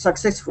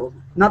successful.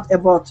 Not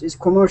about is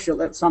commercial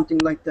or something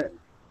like that.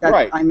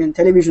 Right. I mean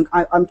television.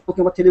 I'm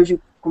talking about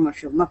television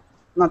commercial, not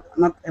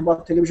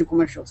about television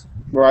commercials.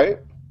 Right.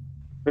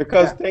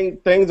 Because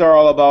things are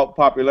all about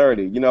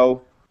popularity.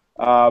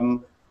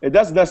 It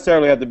doesn't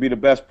necessarily have to be the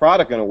best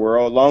product in the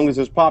world, as long as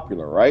it's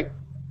popular, right?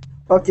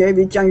 Okay,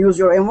 we can use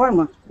your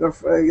environment,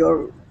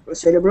 your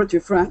celebrity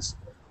friends,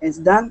 and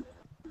then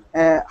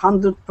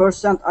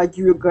 100% I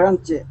give you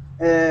guarantee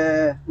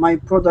my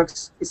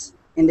products is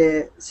in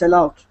the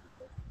sellout.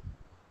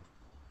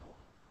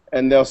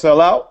 And they'll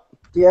sell out?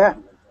 Yeah.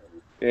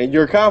 And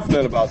you're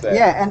confident about that?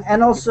 Yeah,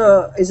 and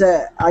also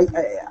I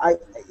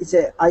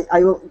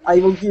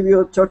will give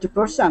you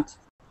 30%.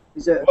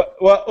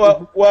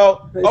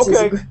 Well,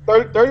 okay,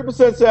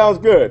 30% sounds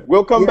good.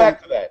 We'll come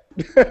back to that.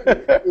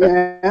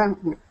 Yeah.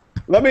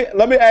 Let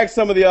me ask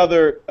some of the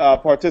other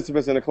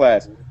participants in the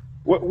class.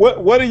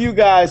 What do you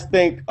guys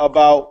think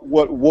about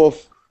what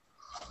Wolf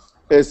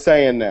is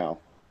saying now?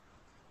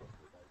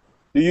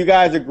 Do you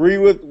guys agree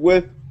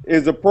with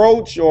his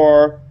approach,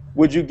 or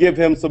would you give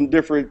him some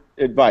different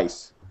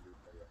advice?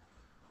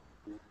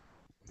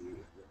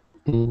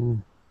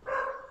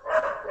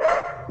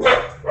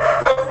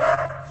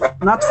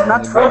 Not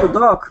from the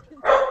dog.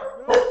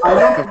 I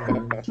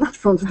don't. Not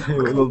from the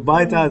dog. It will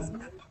bite us.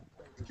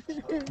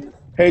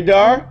 Hey,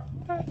 Dar.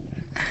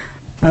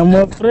 I'm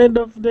afraid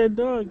of the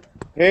dog.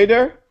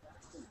 Hader?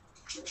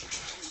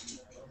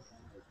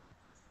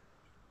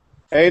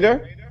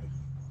 Hader?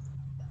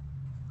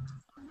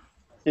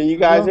 Can you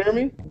guys hear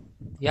me?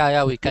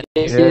 Yeah, we can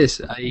hear you.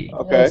 Yes, Okay.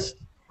 Yes.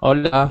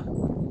 Hola.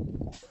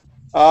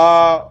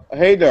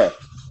 Hader.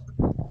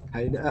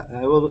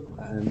 I will.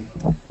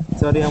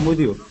 Sorry, I'm with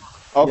you.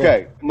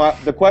 Okay.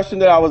 The question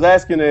that I was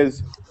asking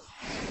is,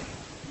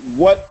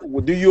 what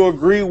do you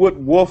agree with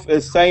Wolf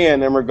is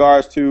saying in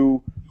regards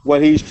to what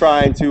he's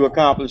trying to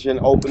accomplish in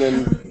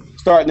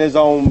starting his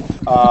own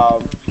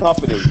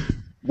company?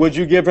 Would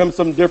you give him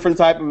some different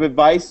type of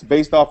advice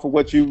based off of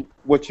what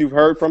you've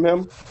heard from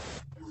him?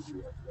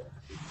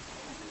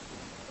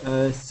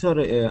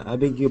 Sorry, I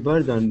beg your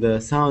pardon.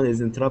 The sound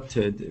is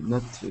interrupted.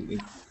 Not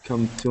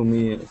come to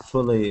me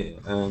fully.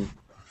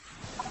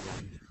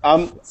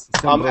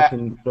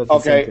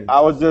 Okay. I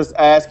was just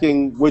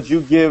asking, would you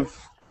give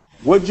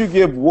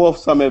Wolf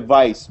some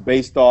advice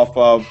based off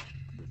of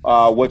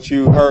what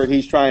you heard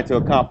he's trying to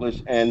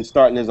accomplish and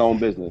starting his own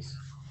business?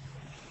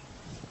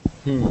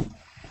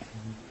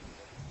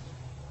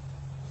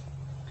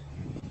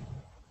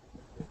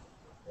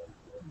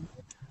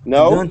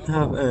 No.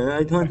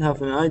 I don't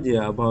have an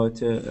idea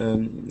about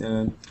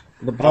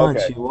the branch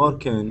Okay. you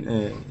work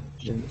in.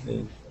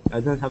 I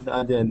don't have the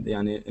idea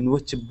يعني in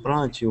which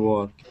branch you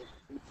work.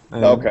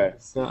 Okay.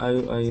 So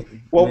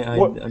Well,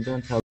 I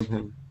don't help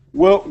him.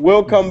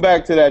 we'll come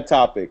back to that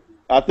topic.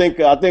 I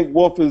think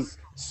Wolf is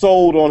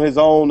sold on his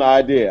own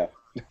idea.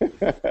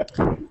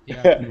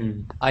 Yeah,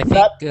 I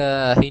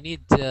think he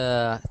need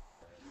to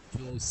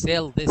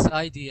sell this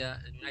idea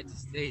in United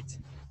States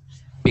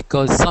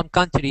because some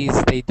countries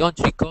they don't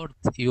record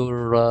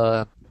your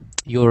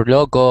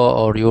logo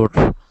or your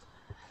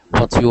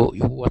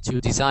what you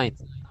design.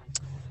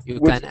 You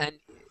Which- can and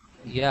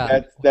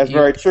yeah, That's you-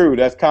 very true.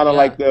 That's kind of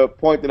yeah. like the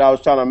point that I was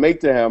trying to make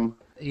to him.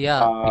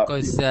 Yeah,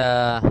 because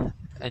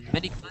in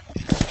many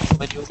countries,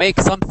 when you make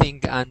something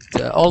and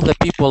all the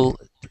people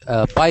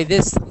buy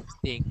this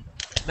thing,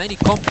 many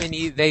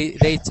company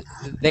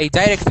they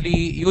directly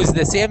use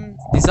the same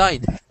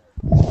design.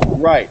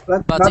 Right.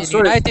 But in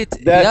United,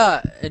 in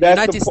that's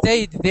United the po-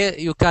 States,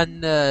 you can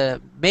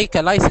make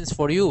a license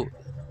for you.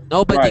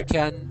 Nobody Right.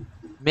 can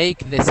make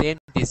the same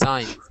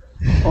design.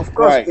 Of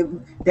course, Right.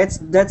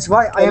 that's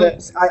why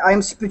I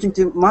am speaking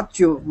to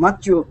Matthew.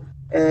 Matthew,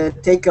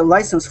 take a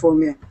license for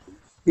me,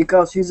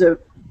 because he's a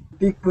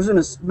big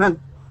businessman.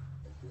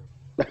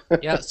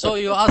 Yeah, so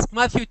you ask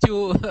Matthew to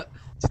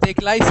to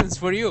take license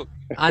for you,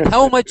 and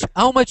how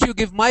much you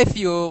give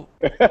Matthew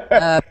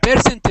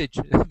percentage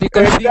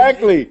because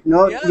exactly.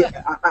 No, Yeah.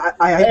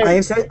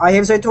 I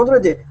have said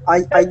already.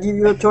 I give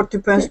you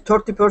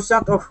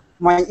 30% of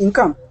my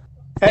income.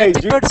 Hey,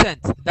 30%.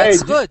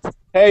 That's good.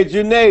 Hey,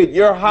 Junaid,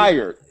 you're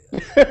hired.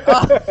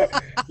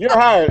 You're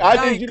hired. I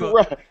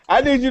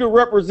need you to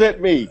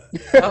represent me.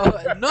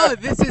 No,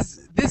 this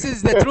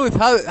is the truth.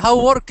 How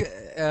work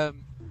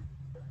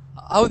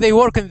how they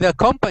work in the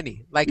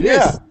company like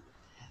this.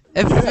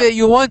 If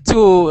you want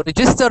to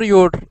register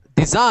your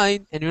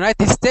design in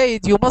United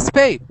States, you must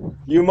pay.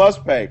 You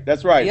must pay.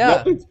 That's right.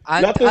 Yeah,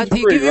 Nothing's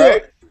he free, give you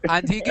right?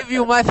 and he give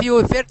you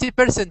Matthew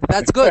 30%.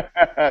 That's good.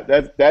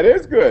 that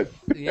is good.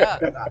 Yeah.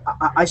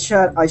 I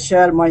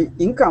share my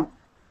income,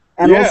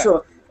 and Yeah. also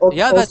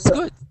Yeah, that's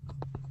also- good.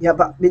 Yeah,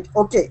 but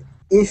okay,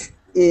 if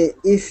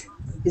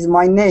is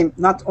my name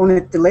not on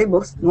the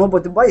labels,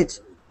 nobody buy it,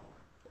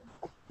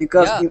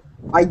 because Yeah.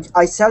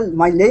 I sell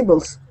my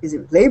labels.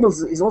 Labels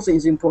is also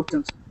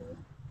important.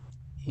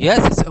 Yes,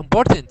 it's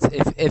important.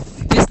 If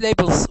these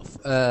labels,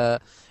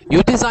 you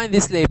design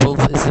these labels,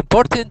 it's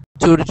important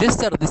to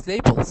register these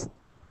labels,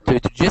 to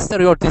register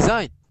your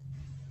design.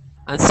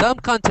 And some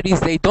countries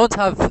they don't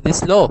have this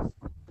law.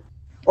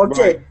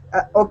 Okay,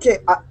 okay.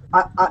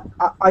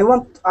 I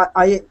want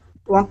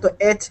to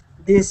add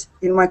this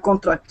in my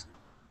contract.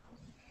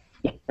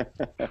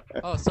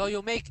 Oh, so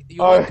you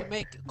want to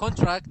make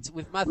contract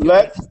with Matthew.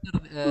 Let's to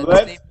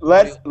register, this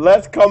label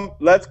for you.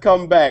 let's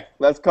come back.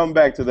 Let's come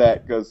back to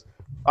that because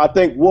I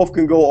think Wolf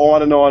can go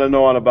on and on and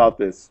on about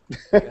this.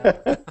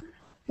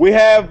 We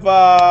have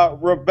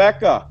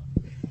Rebecca.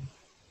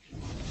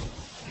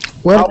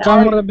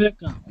 Welcome,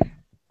 Rebecca.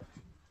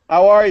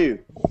 How are you?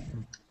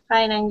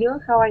 Fine, and you?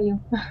 How are you?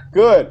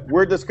 Good.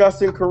 We're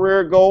discussing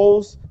career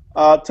goals.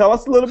 Tell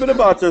us a little bit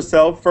about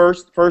yourself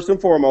first and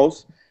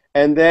foremost,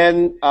 and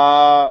then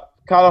kind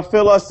of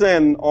fill us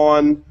in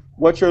on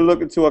what you're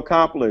looking to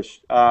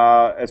accomplish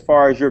as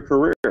far as your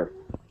career.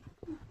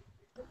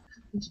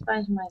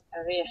 Inspires my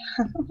career.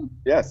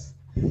 Yes.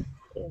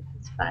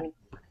 It's funny.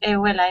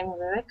 Well, I'm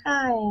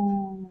Rebecca,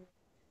 and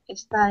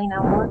studying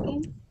and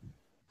working.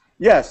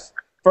 Yes.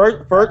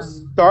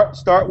 First,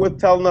 start with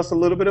telling us a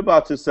little bit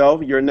about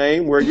yourself, your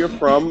name, where you're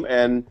from,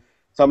 and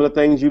some of the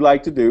things you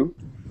like to do.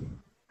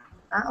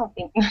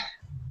 Okay.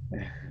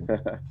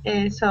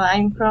 So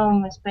I'm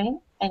from Spain.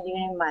 I live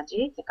in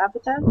Madrid, the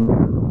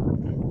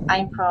capital.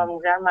 I'm from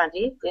Real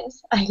Madrid.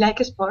 Yes, I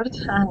like sport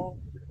and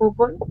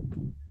football.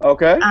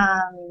 Okay.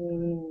 I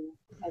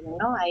don't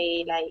know.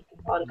 I like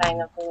all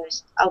kind of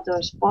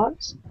outdoor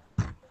sports.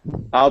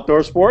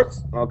 Outdoor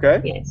sports.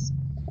 Okay. Yes.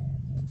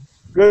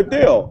 Good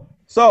deal.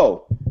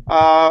 So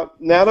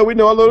now that we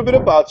know a little bit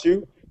about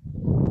you,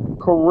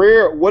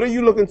 career. What are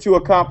you looking to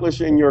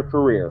accomplish in your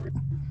career?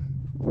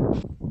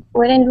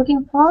 What I'm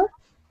looking for?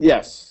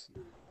 Yes.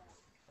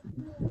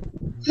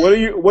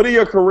 What are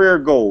your career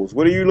goals?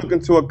 What are you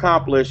looking to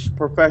accomplish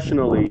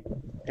professionally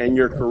in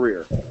your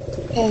career?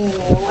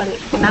 Well,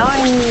 now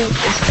I'm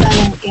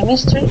studying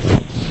chemistry.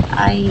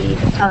 I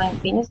haven't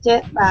finished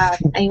yet, but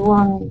I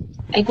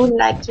would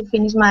like to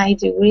finish my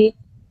degree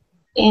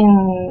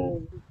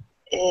in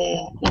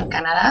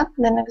Canada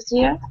the next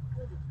year.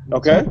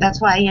 Okay. So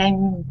that's why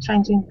I'm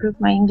trying to improve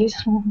my English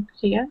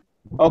here.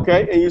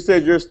 Okay. And you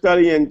said you're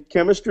studying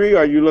chemistry.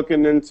 Are you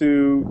looking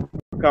into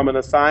becoming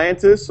a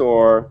scientist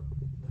or?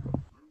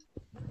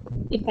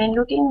 If I'm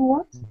looking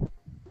what?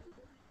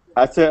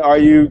 I said,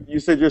 you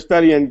said you're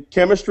studying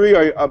chemistry,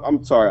 or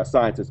I'm sorry, a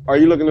scientist. Are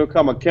you looking to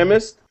become a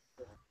chemist?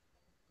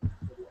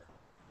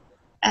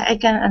 I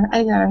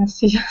don't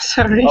see.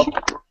 Sorry.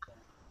 Okay.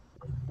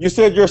 You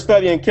said you're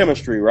studying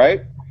chemistry,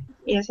 right?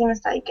 Yes, I'm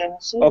studying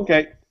chemistry.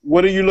 Okay.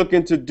 What are you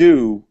looking to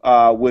do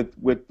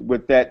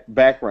with that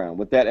background,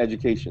 with that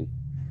education?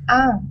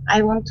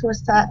 I want to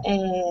start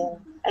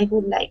I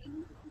would like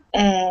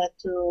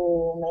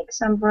to make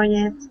some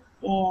projects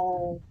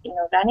in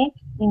organic,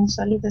 in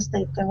solid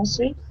state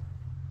chemistry,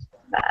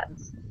 but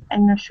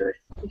I'm not sure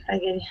if I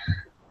get it.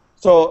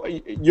 So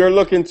you're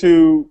looking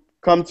to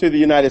come to the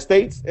United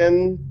States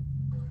and?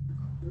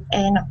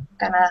 No,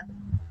 Canada.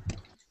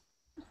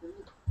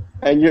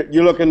 And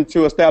you're looking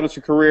to establish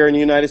a career in the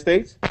United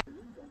States?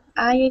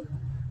 I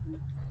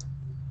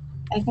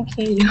can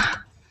hear you.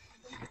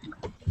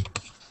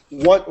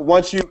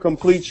 Once you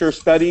complete your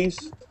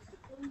studies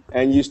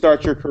and you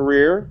start your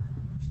career,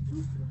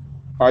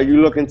 are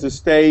you looking to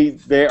stay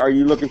there? Are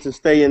you looking to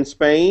stay in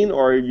Spain,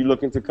 or are you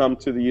looking to come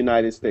to the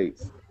United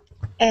States?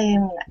 I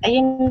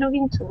am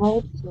looking to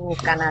go to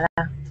Canada,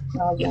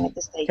 no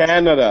United States.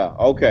 Canada.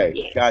 Okay.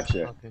 Yes.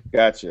 Gotcha. Okay.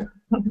 Gotcha.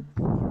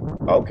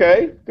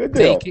 Okay. Good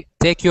deal.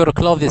 Take your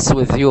clothes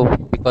with you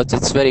because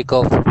it's very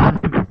cold.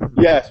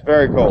 Yes,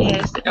 very cold.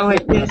 Yes. Oh,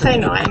 yes, I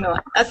know.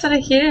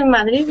 Actually, here in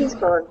Madrid it's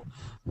cold.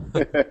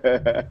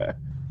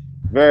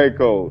 Very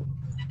cold.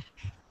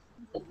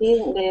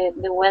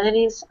 The weather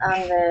is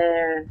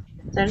under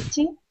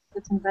 30,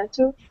 the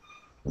temperature.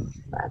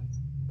 But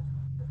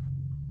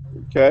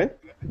okay.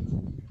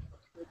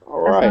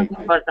 All right. That's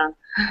not important.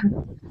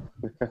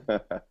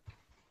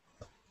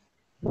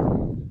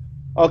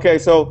 Okay,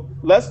 so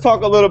let's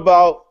talk a little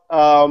about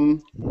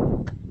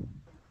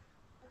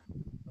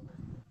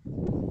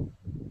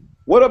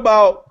what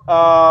about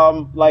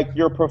like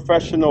your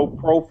professional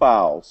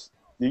profiles?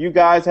 Do you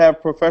guys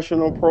have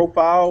professional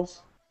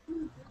profiles?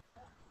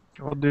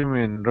 What do you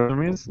mean,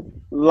 resumes?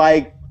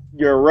 Like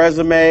your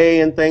resume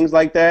and things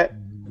like that?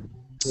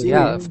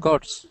 Yeah, of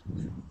course.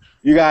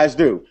 You guys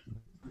do?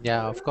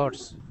 Yeah, of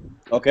course.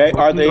 Okay,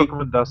 are they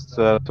recommend us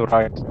to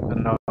write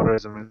in our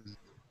resumes?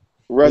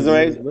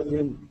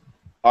 resumes?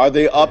 Are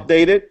they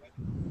updated?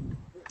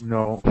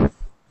 No.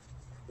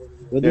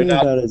 What do you mean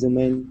by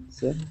resume,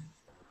 sir?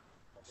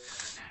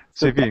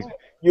 CV.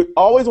 You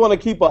always want to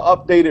keep an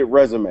updated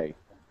resume,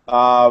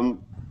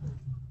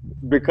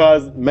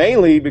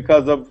 mainly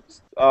because of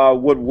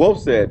what Wolf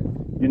said.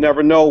 You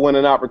never know when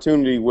an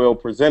opportunity will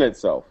present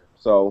itself.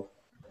 So,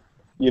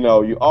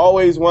 you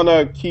always want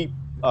to keep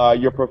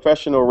your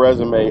professional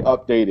resume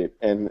updated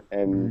and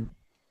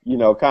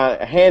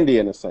kind of handy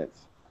in a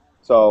sense.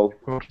 So,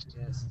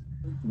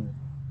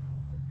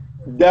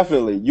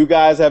 definitely, you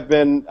guys have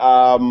been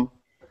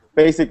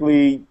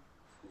basically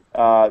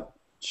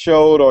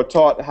showed or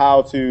taught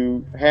how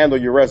to handle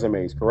your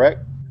resumes,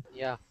 correct?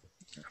 Yeah.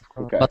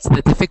 Okay. But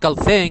the difficult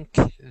thing,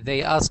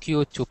 they ask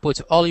you to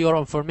put all your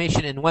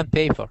information in one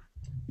paper.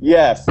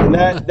 Yes, and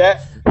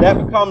that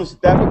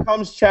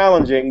becomes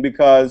challenging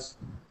because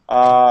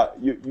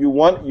you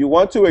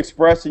want to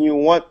express and you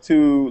want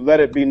to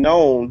let it be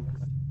known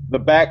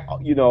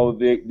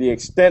the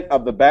extent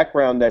of the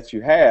background that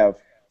you have,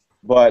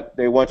 but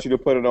they want you to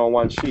put it on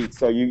one sheet.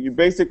 So you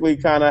basically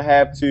kind of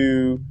have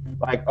to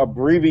like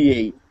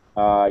abbreviate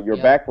your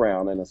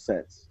background in a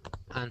sense.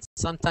 And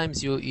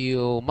sometimes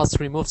you must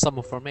remove some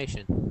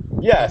information.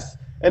 Yes,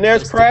 and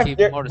there's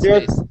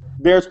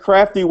there's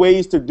crafty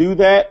ways to do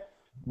that,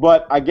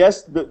 but I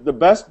guess the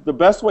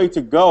best way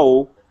to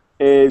go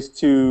is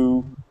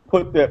to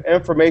put the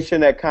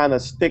information that kind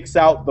of sticks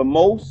out the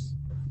most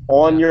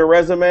on your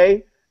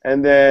resume,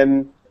 and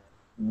then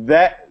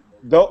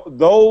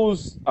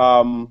those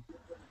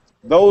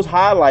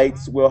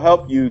highlights will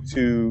help you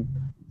to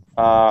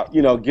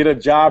get a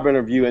job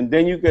interview, and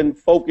then you can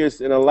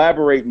focus and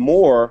elaborate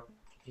more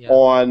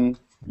on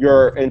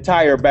your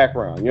entire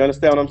background. You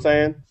understand what I'm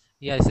saying?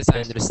 Yes, I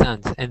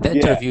understand. In the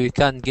interview, you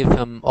can give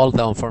them all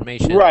the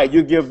information. Right,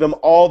 you give them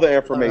all the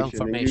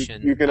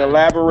information. You can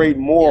elaborate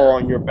more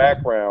on your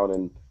background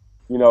and,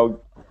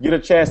 get a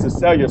chance to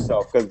sell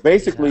yourself. Because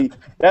basically,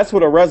 that's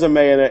what a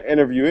resume and an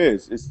interview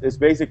is. It's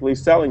basically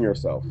selling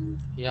yourself.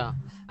 Yeah,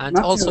 and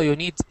also you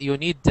need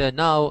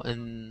now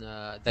in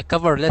the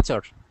cover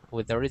letter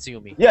with the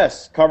resume.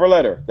 Yes, cover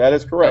letter. That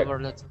is correct.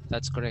 Cover letter.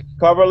 That's correct.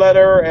 Cover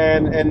letter,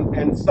 and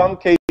in some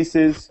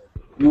cases,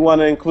 you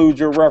want to include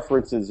your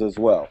references as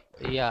well.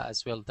 Yeah,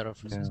 as well the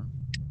references.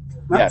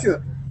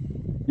 Matthew.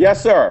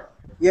 Yes, sir.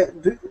 Yeah.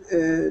 Do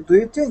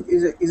you think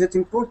is it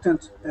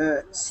important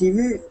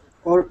CV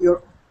or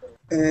your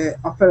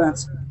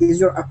appearance? Is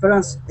your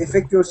appearance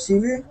affect your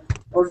CV,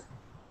 or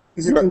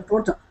is it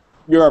important?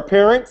 Your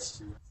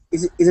appearance?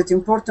 Is it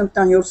important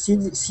than your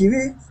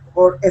CV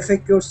or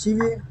affect your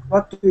CV?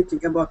 What do you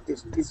think about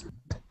this?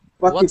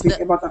 What do you think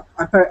about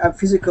a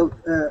physical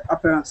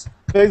appearance?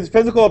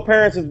 Physical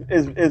appearance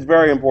is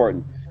very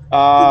important.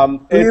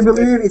 Do you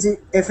believe it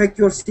affect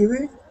your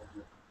CV?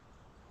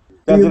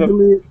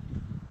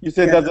 You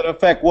said does it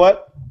affect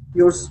what?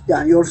 Your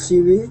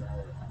CV.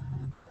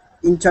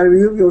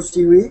 Interview your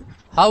CV.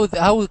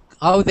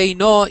 How they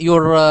know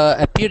your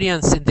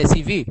appearance in the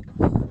CV?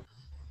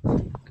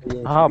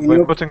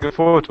 By putting a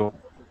photo.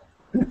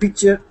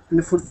 Picture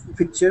from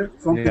picture.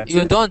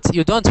 You don't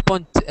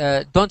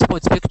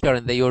put picture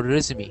in your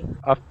resume.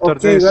 After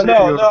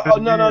no.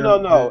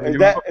 Is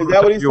that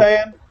what he's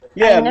saying?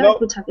 Yeah, I never no,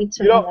 put a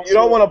picture. you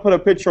don't want to put a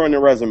picture on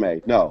your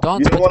resume. No, Don't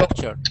you don't put want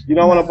picture. You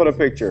don't want to put a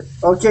picture.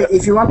 Okay,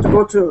 if you want to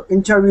go to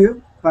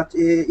interview, but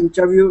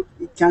interview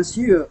can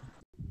see you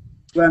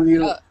when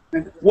you.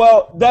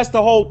 Well, that's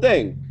the whole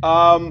thing.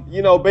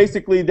 You know,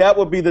 basically that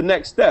would be the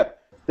next step.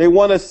 They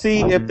want to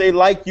see if they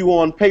like you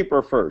on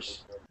paper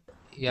first.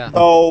 Yeah.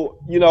 So,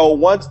 you know,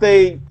 once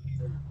they,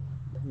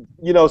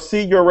 you know,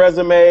 see your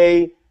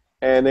resume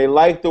and they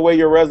like the way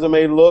your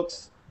resume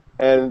looks,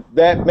 and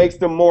that makes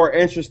them more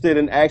interested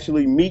in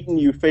actually meeting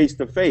you face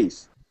to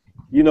face.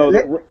 You know,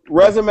 the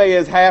resume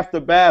is half the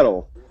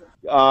battle.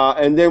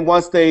 And then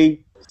once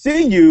they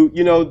see you,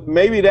 you know,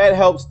 maybe that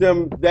helps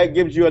them, that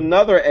gives you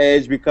another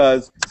edge,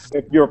 because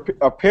if your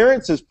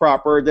appearance is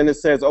proper, then it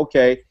says,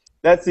 okay,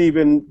 that's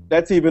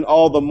even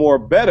all the more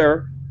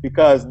better,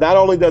 because not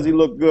only does he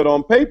look good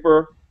on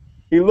paper,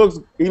 he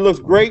looks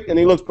great and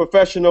he looks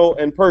professional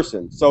in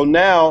person. So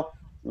now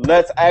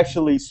let's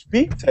actually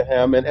speak to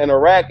him and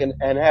interact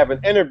and have an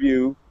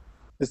interview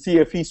to see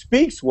if he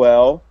speaks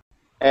well,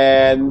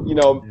 and you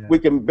know, we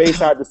can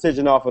base our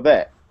decision off of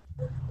that.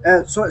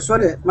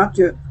 Sorry,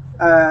 Matthew.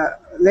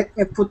 Let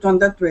me put on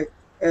that way.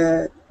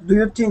 Do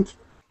you think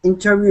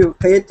interview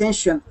pay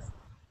attention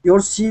your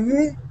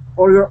CV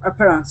or your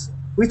appearance?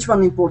 Which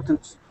one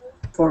important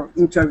for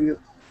interview?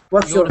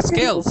 What's Your your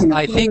skills. opinion?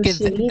 I think in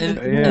the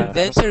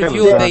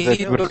interview they need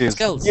your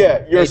skills.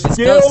 Yeah,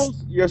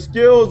 your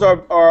skills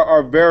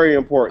are very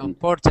important.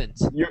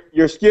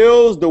 Your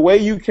skills, the way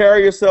you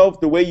carry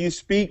yourself, the way you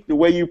speak, the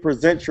way you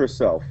present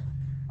yourself.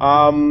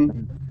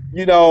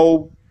 You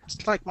know,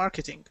 it's like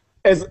marketing.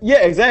 Yeah,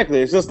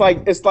 exactly. It's just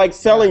like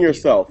selling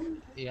yourself.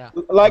 Yeah.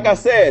 Like I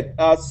said,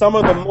 some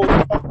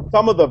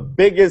of the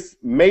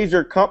biggest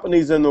major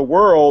companies in the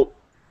world,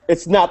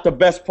 it's not the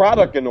best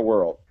product in the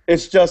world.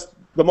 It's just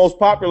the most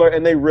popular,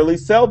 and they really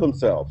sell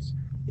themselves.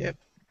 Yep.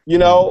 You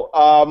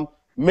know,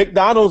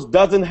 McDonald's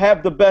doesn't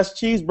have the best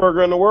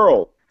cheeseburger in the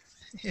world.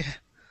 Yeah.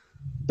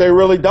 They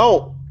really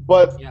don't.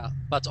 But yeah,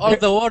 but all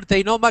the world,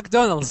 they know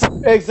McDonald's.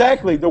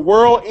 Exactly. The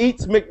world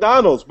eats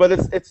McDonald's, but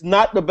it's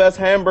not the best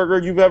hamburger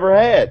you've ever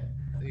had.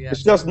 Yeah.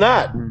 It's just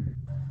not.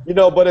 You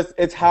know, but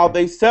it's how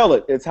they sell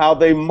it. It's how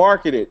they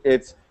market it.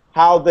 It's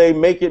how they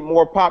make it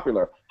more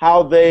popular.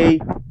 How they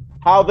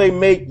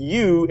make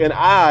you and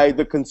I,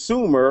 the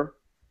consumer,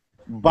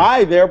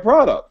 buy their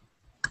product.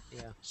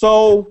 Yeah.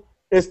 So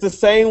it's the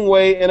same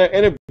way in an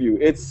interview.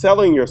 It's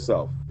selling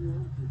yourself.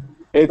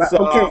 It's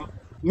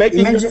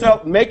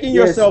making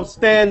yourself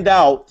stand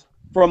out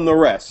from the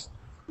rest.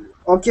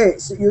 Okay,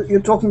 so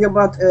you're talking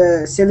about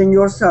selling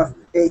yourself.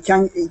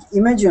 Can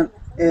imagine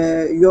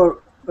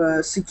your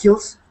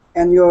skills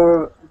and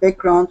your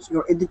background,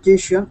 your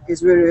education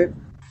is very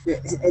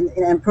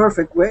in a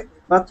perfect way,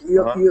 but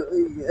your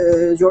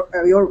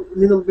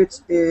little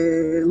bit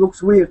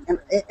looks weird and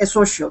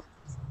asocial.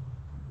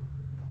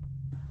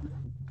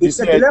 It's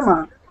a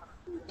dilemma.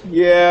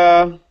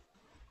 Yeah.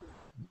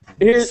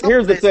 Here's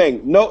the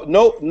thing.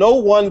 No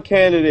one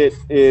candidate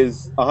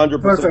is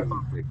 100% perfect.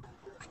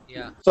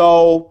 Yeah.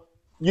 So,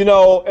 you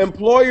know,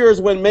 employers,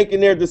 when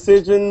making their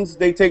decisions,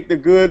 they take the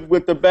good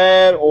with the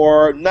bad,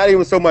 or not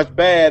even so much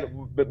bad,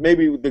 but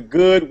maybe the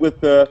good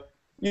with the,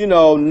 you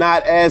know,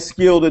 not as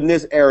skilled in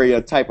this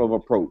area type of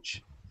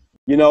approach.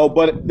 You know,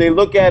 but they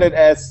look at it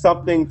as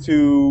something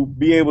to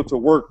be able to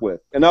work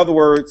with. In other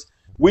words,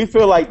 we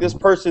feel like this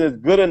person is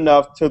good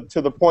enough to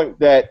the point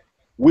that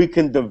we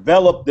can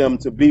develop them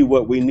to be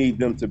what we need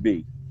them to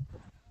be.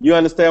 You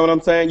understand what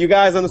I'm saying? You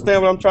guys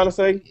understand what I'm trying to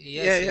say?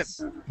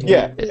 Yes.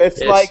 Yeah.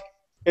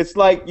 It's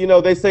like, you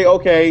know, they say,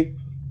 okay,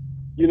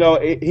 you know,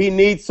 he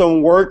needs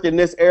some work in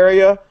this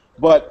area,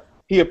 but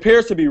he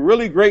appears to be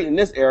really great in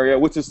this area,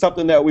 which is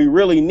something that we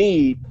really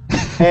need.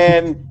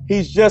 And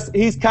he's just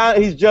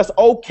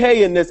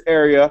okay in this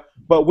area,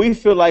 but we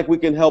feel like we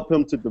can help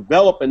him to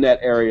develop in that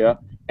area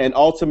and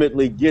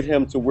ultimately get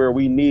him to where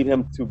we need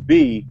him to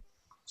be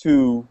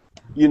to,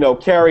 you know,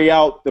 carry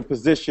out the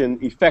position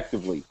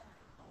effectively.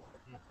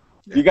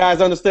 You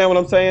guys understand what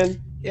I'm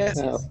saying? Yes.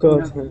 Of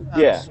course.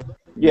 Yeah.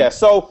 Yeah.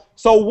 So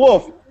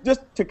Wolf,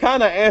 just to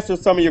kind of answer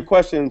some of your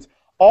questions,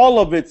 all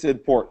of it's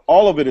important.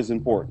 All of it is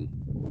important.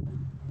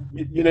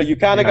 You know, you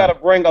kind of got to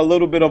bring a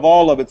little bit of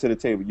all of it to the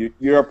table.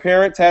 Your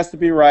appearance has to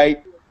be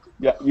right.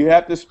 You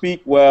have to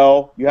speak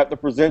well. You have to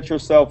present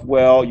yourself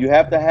well. You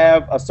have to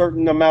have a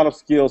certain amount of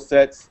skill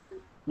sets.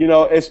 You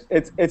know,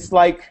 it's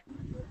like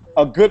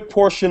a good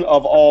portion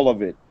of all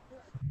of it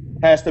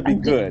has to be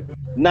good.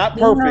 Not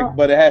perfect,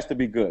 but it has to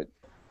be good.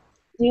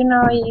 Do you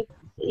know if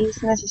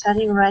it's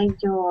necessary to write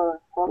your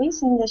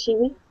hobbies in the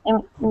CV?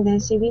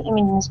 I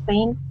mean, in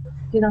Spain,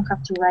 you don't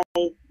have to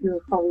write your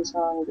hobbies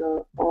on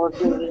your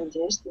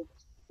interest.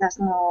 That's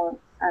not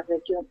a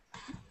requirement.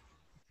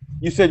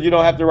 You said you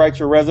don't have to write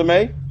your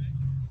resume?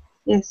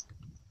 Yes.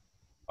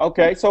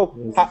 Okay,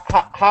 so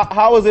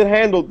how is it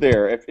handled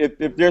there?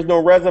 If there's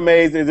no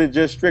resumes, is it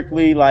just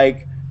strictly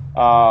like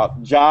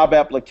job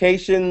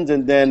applications,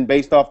 and then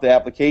based off the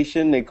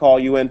application, they call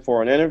you in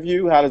for an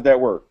interview? How does that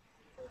work?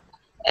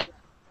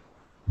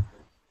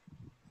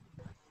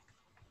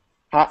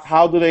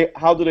 how do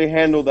they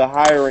handle the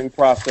hiring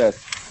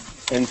process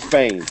in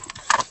Spain?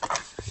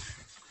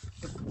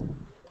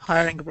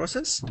 Hiring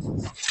process?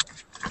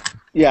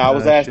 Yeah, I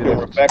was asking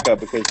Rebecca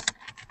because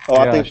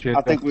I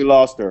think we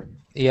lost her.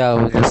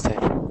 Yeah, we lost her.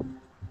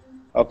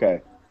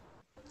 Okay.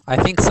 I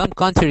think some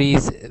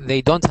countries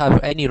they don't have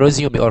any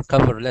resume or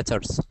cover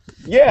letters.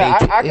 Yeah,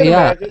 I can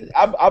imagine.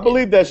 I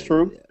believe that's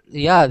true.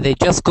 Yeah, they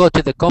just go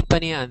to the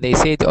company and they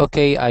said,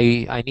 okay,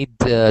 I need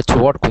to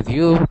work with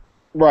you.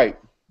 Right.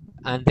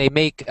 And they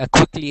make a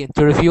quickly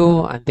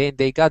interview and then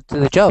they got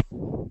the job.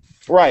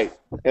 Right.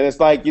 And it's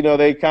like,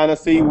 they kind of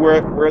see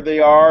where they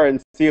are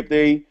and see if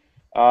they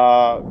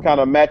kind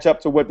of match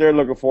up to what they're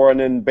looking for, and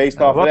then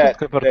based off of that.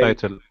 What is cover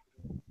title?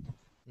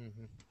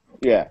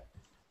 Yeah.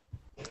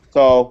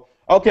 So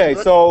okay,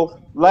 so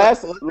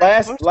last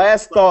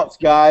thoughts,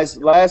 guys.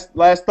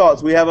 Last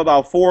thoughts. We have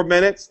about 4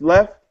 minutes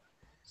left.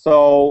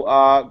 So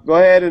go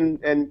ahead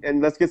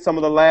and let's get some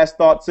of the last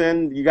thoughts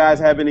in. You guys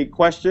have any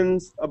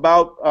questions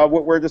about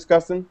what we're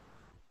discussing?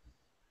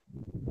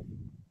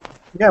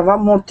 Yeah,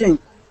 one more thing.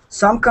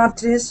 Some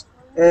countries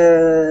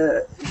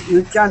in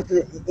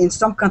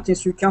some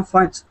countries you can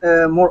find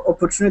more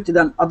opportunity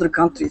than other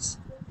countries.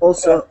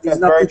 Also, it's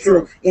not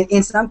true.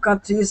 In some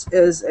countries,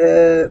 as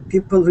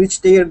people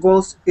reach their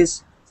goals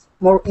is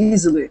more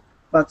easily,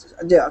 but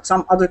there are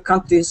some other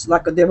countries,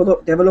 like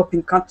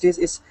developing countries,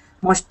 is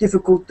much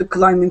difficult to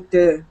climbing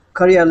the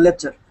career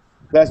ladder.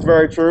 That's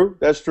very true.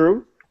 That's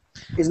true.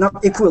 It's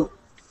not equal.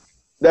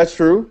 That's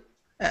true.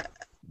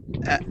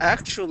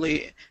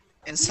 Actually,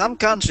 in some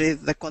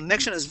countries, the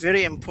connection is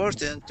very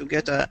important to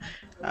get a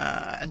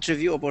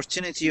interview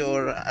opportunity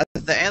or at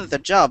the end the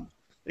job,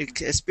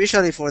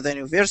 especially for the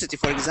university.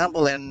 For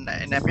example, in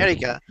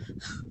America,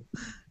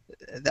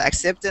 the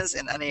acceptance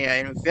in any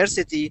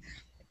university,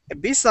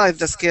 besides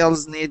the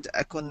skills, need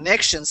a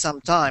connection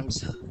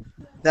sometimes.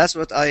 That's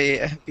what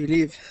I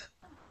believe.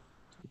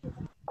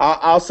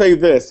 I'll say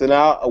this, and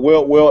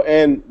we'll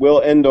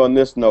end on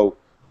this note.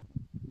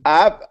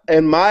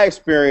 In my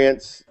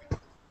experience,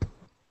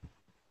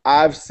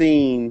 I've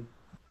seen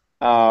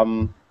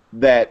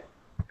that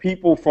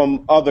people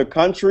from other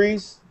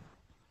countries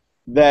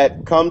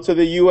that come to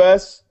the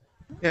U.S.,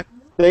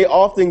 they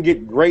often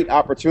get great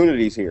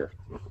opportunities here.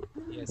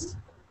 Yes.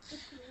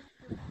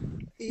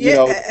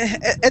 Yeah,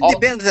 it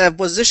depends on the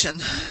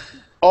position.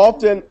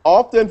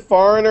 Often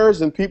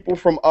foreigners and people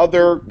from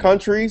other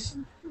countries,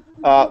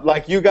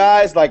 like you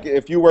guys, like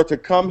if you were to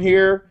come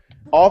here,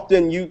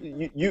 often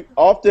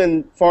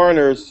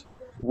foreigners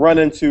run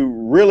into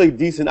really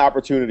decent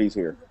opportunities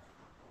here.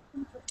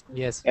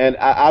 Yes. And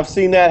I've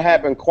seen that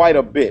happen quite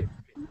a bit.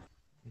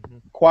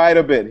 Quite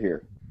a bit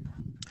here.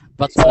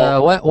 But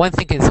one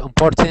thing is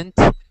important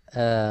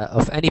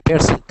of any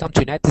person come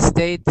to United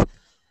States,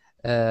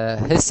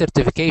 his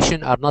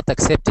certification are not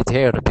accepted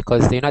here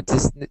because the United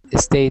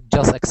States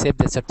just accept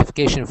the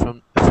certification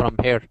from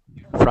here,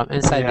 from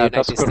inside the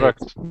United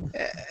States.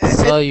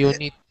 So you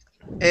need.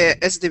 It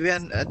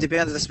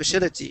depends the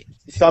specialty.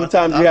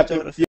 Sometimes you have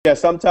to.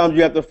 Sometimes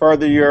you have to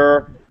further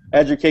your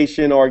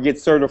education or get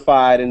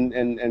certified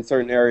in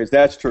certain areas.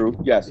 That's true.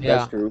 Yes,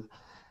 that's true.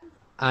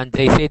 And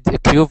they said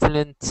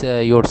equivalent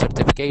your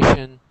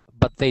certification,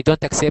 but they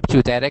don't accept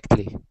you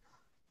directly.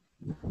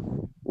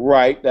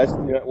 Right.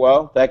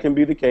 That can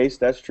be the case.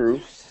 That's true.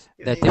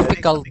 The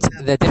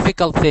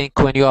difficult thing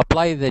when you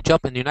apply the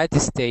job in the United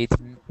States,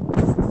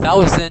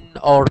 1,000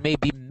 or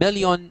maybe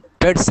million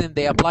person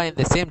they apply in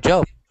the same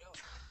job.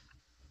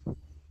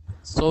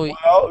 So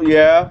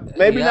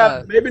maybe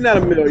not a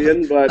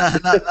million, but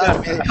not a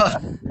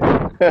million.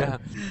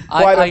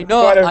 I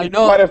know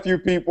quite a few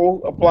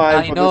people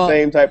applying for the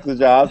same types of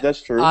jobs.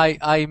 That's true.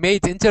 I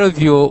made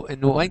interview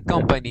in one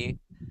company,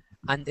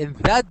 and in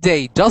that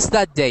day, just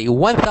that day,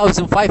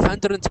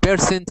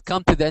 1,500%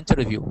 come to the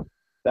interview.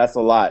 That's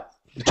a lot.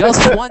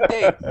 Just one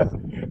day.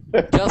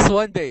 Just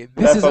one day.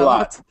 This is a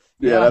lot.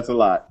 Yeah, that's a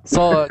lot.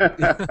 So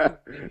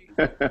that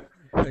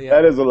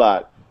is a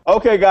lot.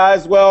 Okay,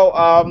 guys. Well,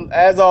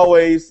 as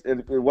always,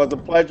 it was a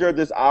pleasure.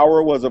 This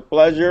hour was a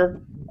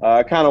pleasure.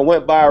 Kind of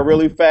went by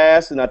really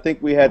fast, and I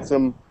think we had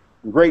some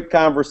great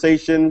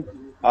conversation.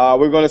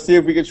 We're going to see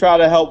if we can try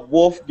to help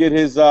Wolf get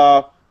his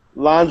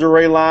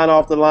lingerie line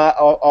off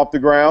the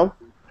ground.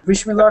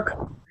 Wish me luck.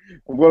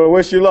 I'm going to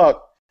wish you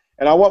luck,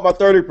 and I want my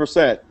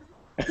 30%.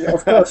 Yeah,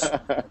 of course.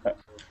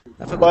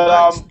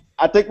 But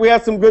I think we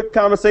had some good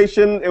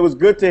conversation. It was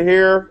good to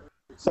hear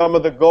some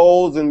of the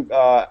goals and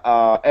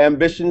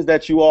ambitions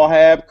that you all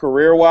have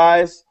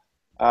career-wise,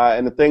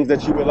 and the things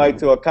that you would like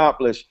to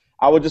accomplish.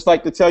 I would just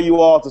like to tell you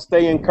all to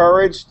stay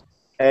encouraged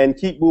and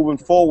keep moving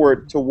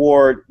forward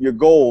toward your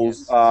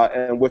goals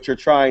and what you're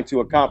trying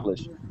to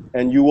accomplish,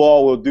 and you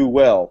all will do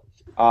well.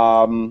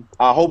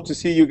 I hope to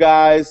see you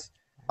guys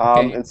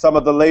in some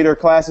of the later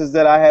classes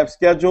that I have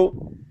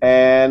scheduled,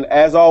 and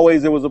as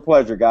always, it was a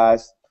pleasure,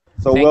 guys.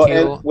 So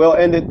we'll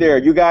end it there.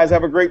 You guys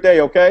have a great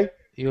day, okay?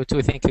 You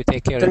too. Thank you.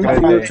 Take care.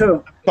 Thank you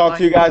too. Talk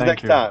to you guys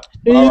next time.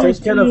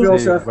 Take care of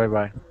yourself.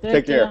 Bye-bye.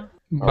 Take care.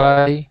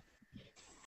 Bye.